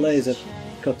and the laser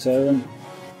cutter and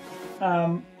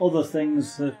other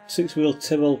things, the 6-wheel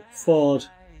Tyrrell Ford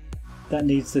that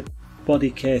needs the body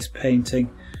case painting,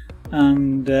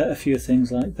 and a few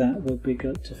things like that would be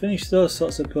good to finish those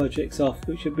sorts of projects off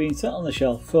which have been sat on the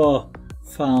shelf for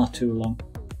far too long.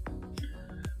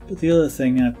 But the other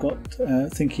thing I've got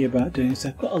thinking about doing is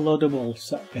I've got a load of walls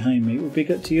sat behind me. It would be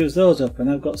good to use those up, and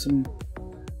I've got some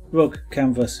rug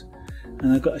canvas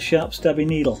and I've got a sharp stabby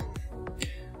needle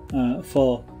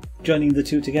for joining the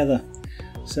two together.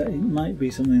 So it might be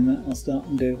something that I'll start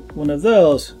and do one of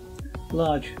those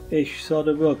large-ish sort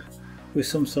of rug with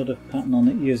some sort of pattern on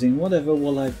it using whatever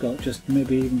wool I've got, just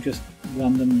maybe even just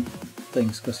random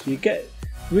things, because you get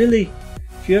really,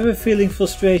 if you're ever feeling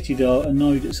frustrated or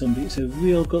annoyed at somebody, it's a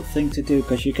real good thing to do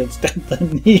because you can stab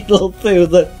the needle through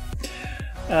the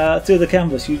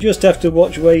canvas. You just have to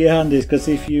watch where your hand is, because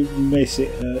if you miss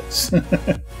it hurts.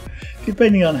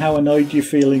 Depending on how annoyed you're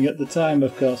feeling at the time,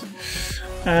 of course.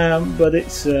 But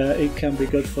it can be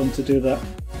good fun to do that,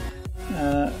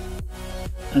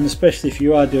 and especially if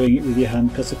you are doing it with your hand,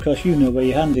 because of course you know where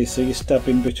your hand is, so you're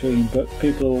stabbing between, but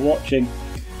people who are watching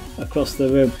across the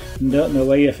room and don't know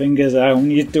where your fingers are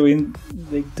when you're doing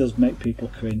it, does make people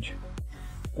cringe.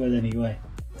 But anyway,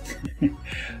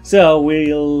 so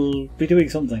we'll be doing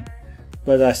something,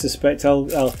 but I suspect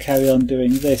I'll carry on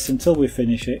doing this until we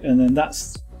finish it, and then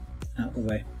that's out of the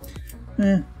way.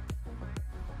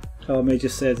 Or I may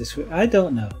just say this week, I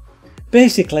don't know.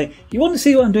 Basically, you want to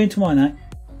see what I'm doing tomorrow night,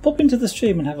 pop into the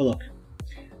stream and have a look.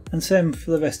 And same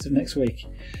for the rest of next week.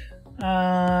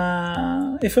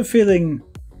 If I'm feeling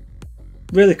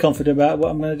really confident about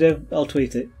what I'm going to do, I'll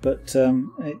tweet it. But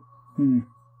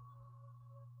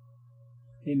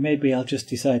it may be I'll just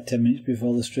decide 10 minutes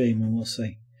before the stream and we'll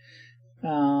see.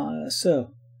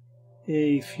 So,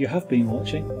 if you have been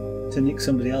watching, to nick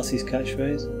somebody else's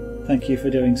catchphrase, thank you for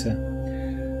doing so.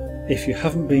 If you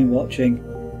haven't been watching,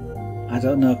 I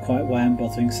don't know quite why I'm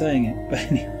bothering saying it, but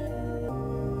anyway.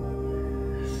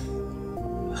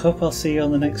 I hope I'll see you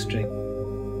on the next stream.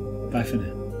 Bye for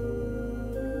now.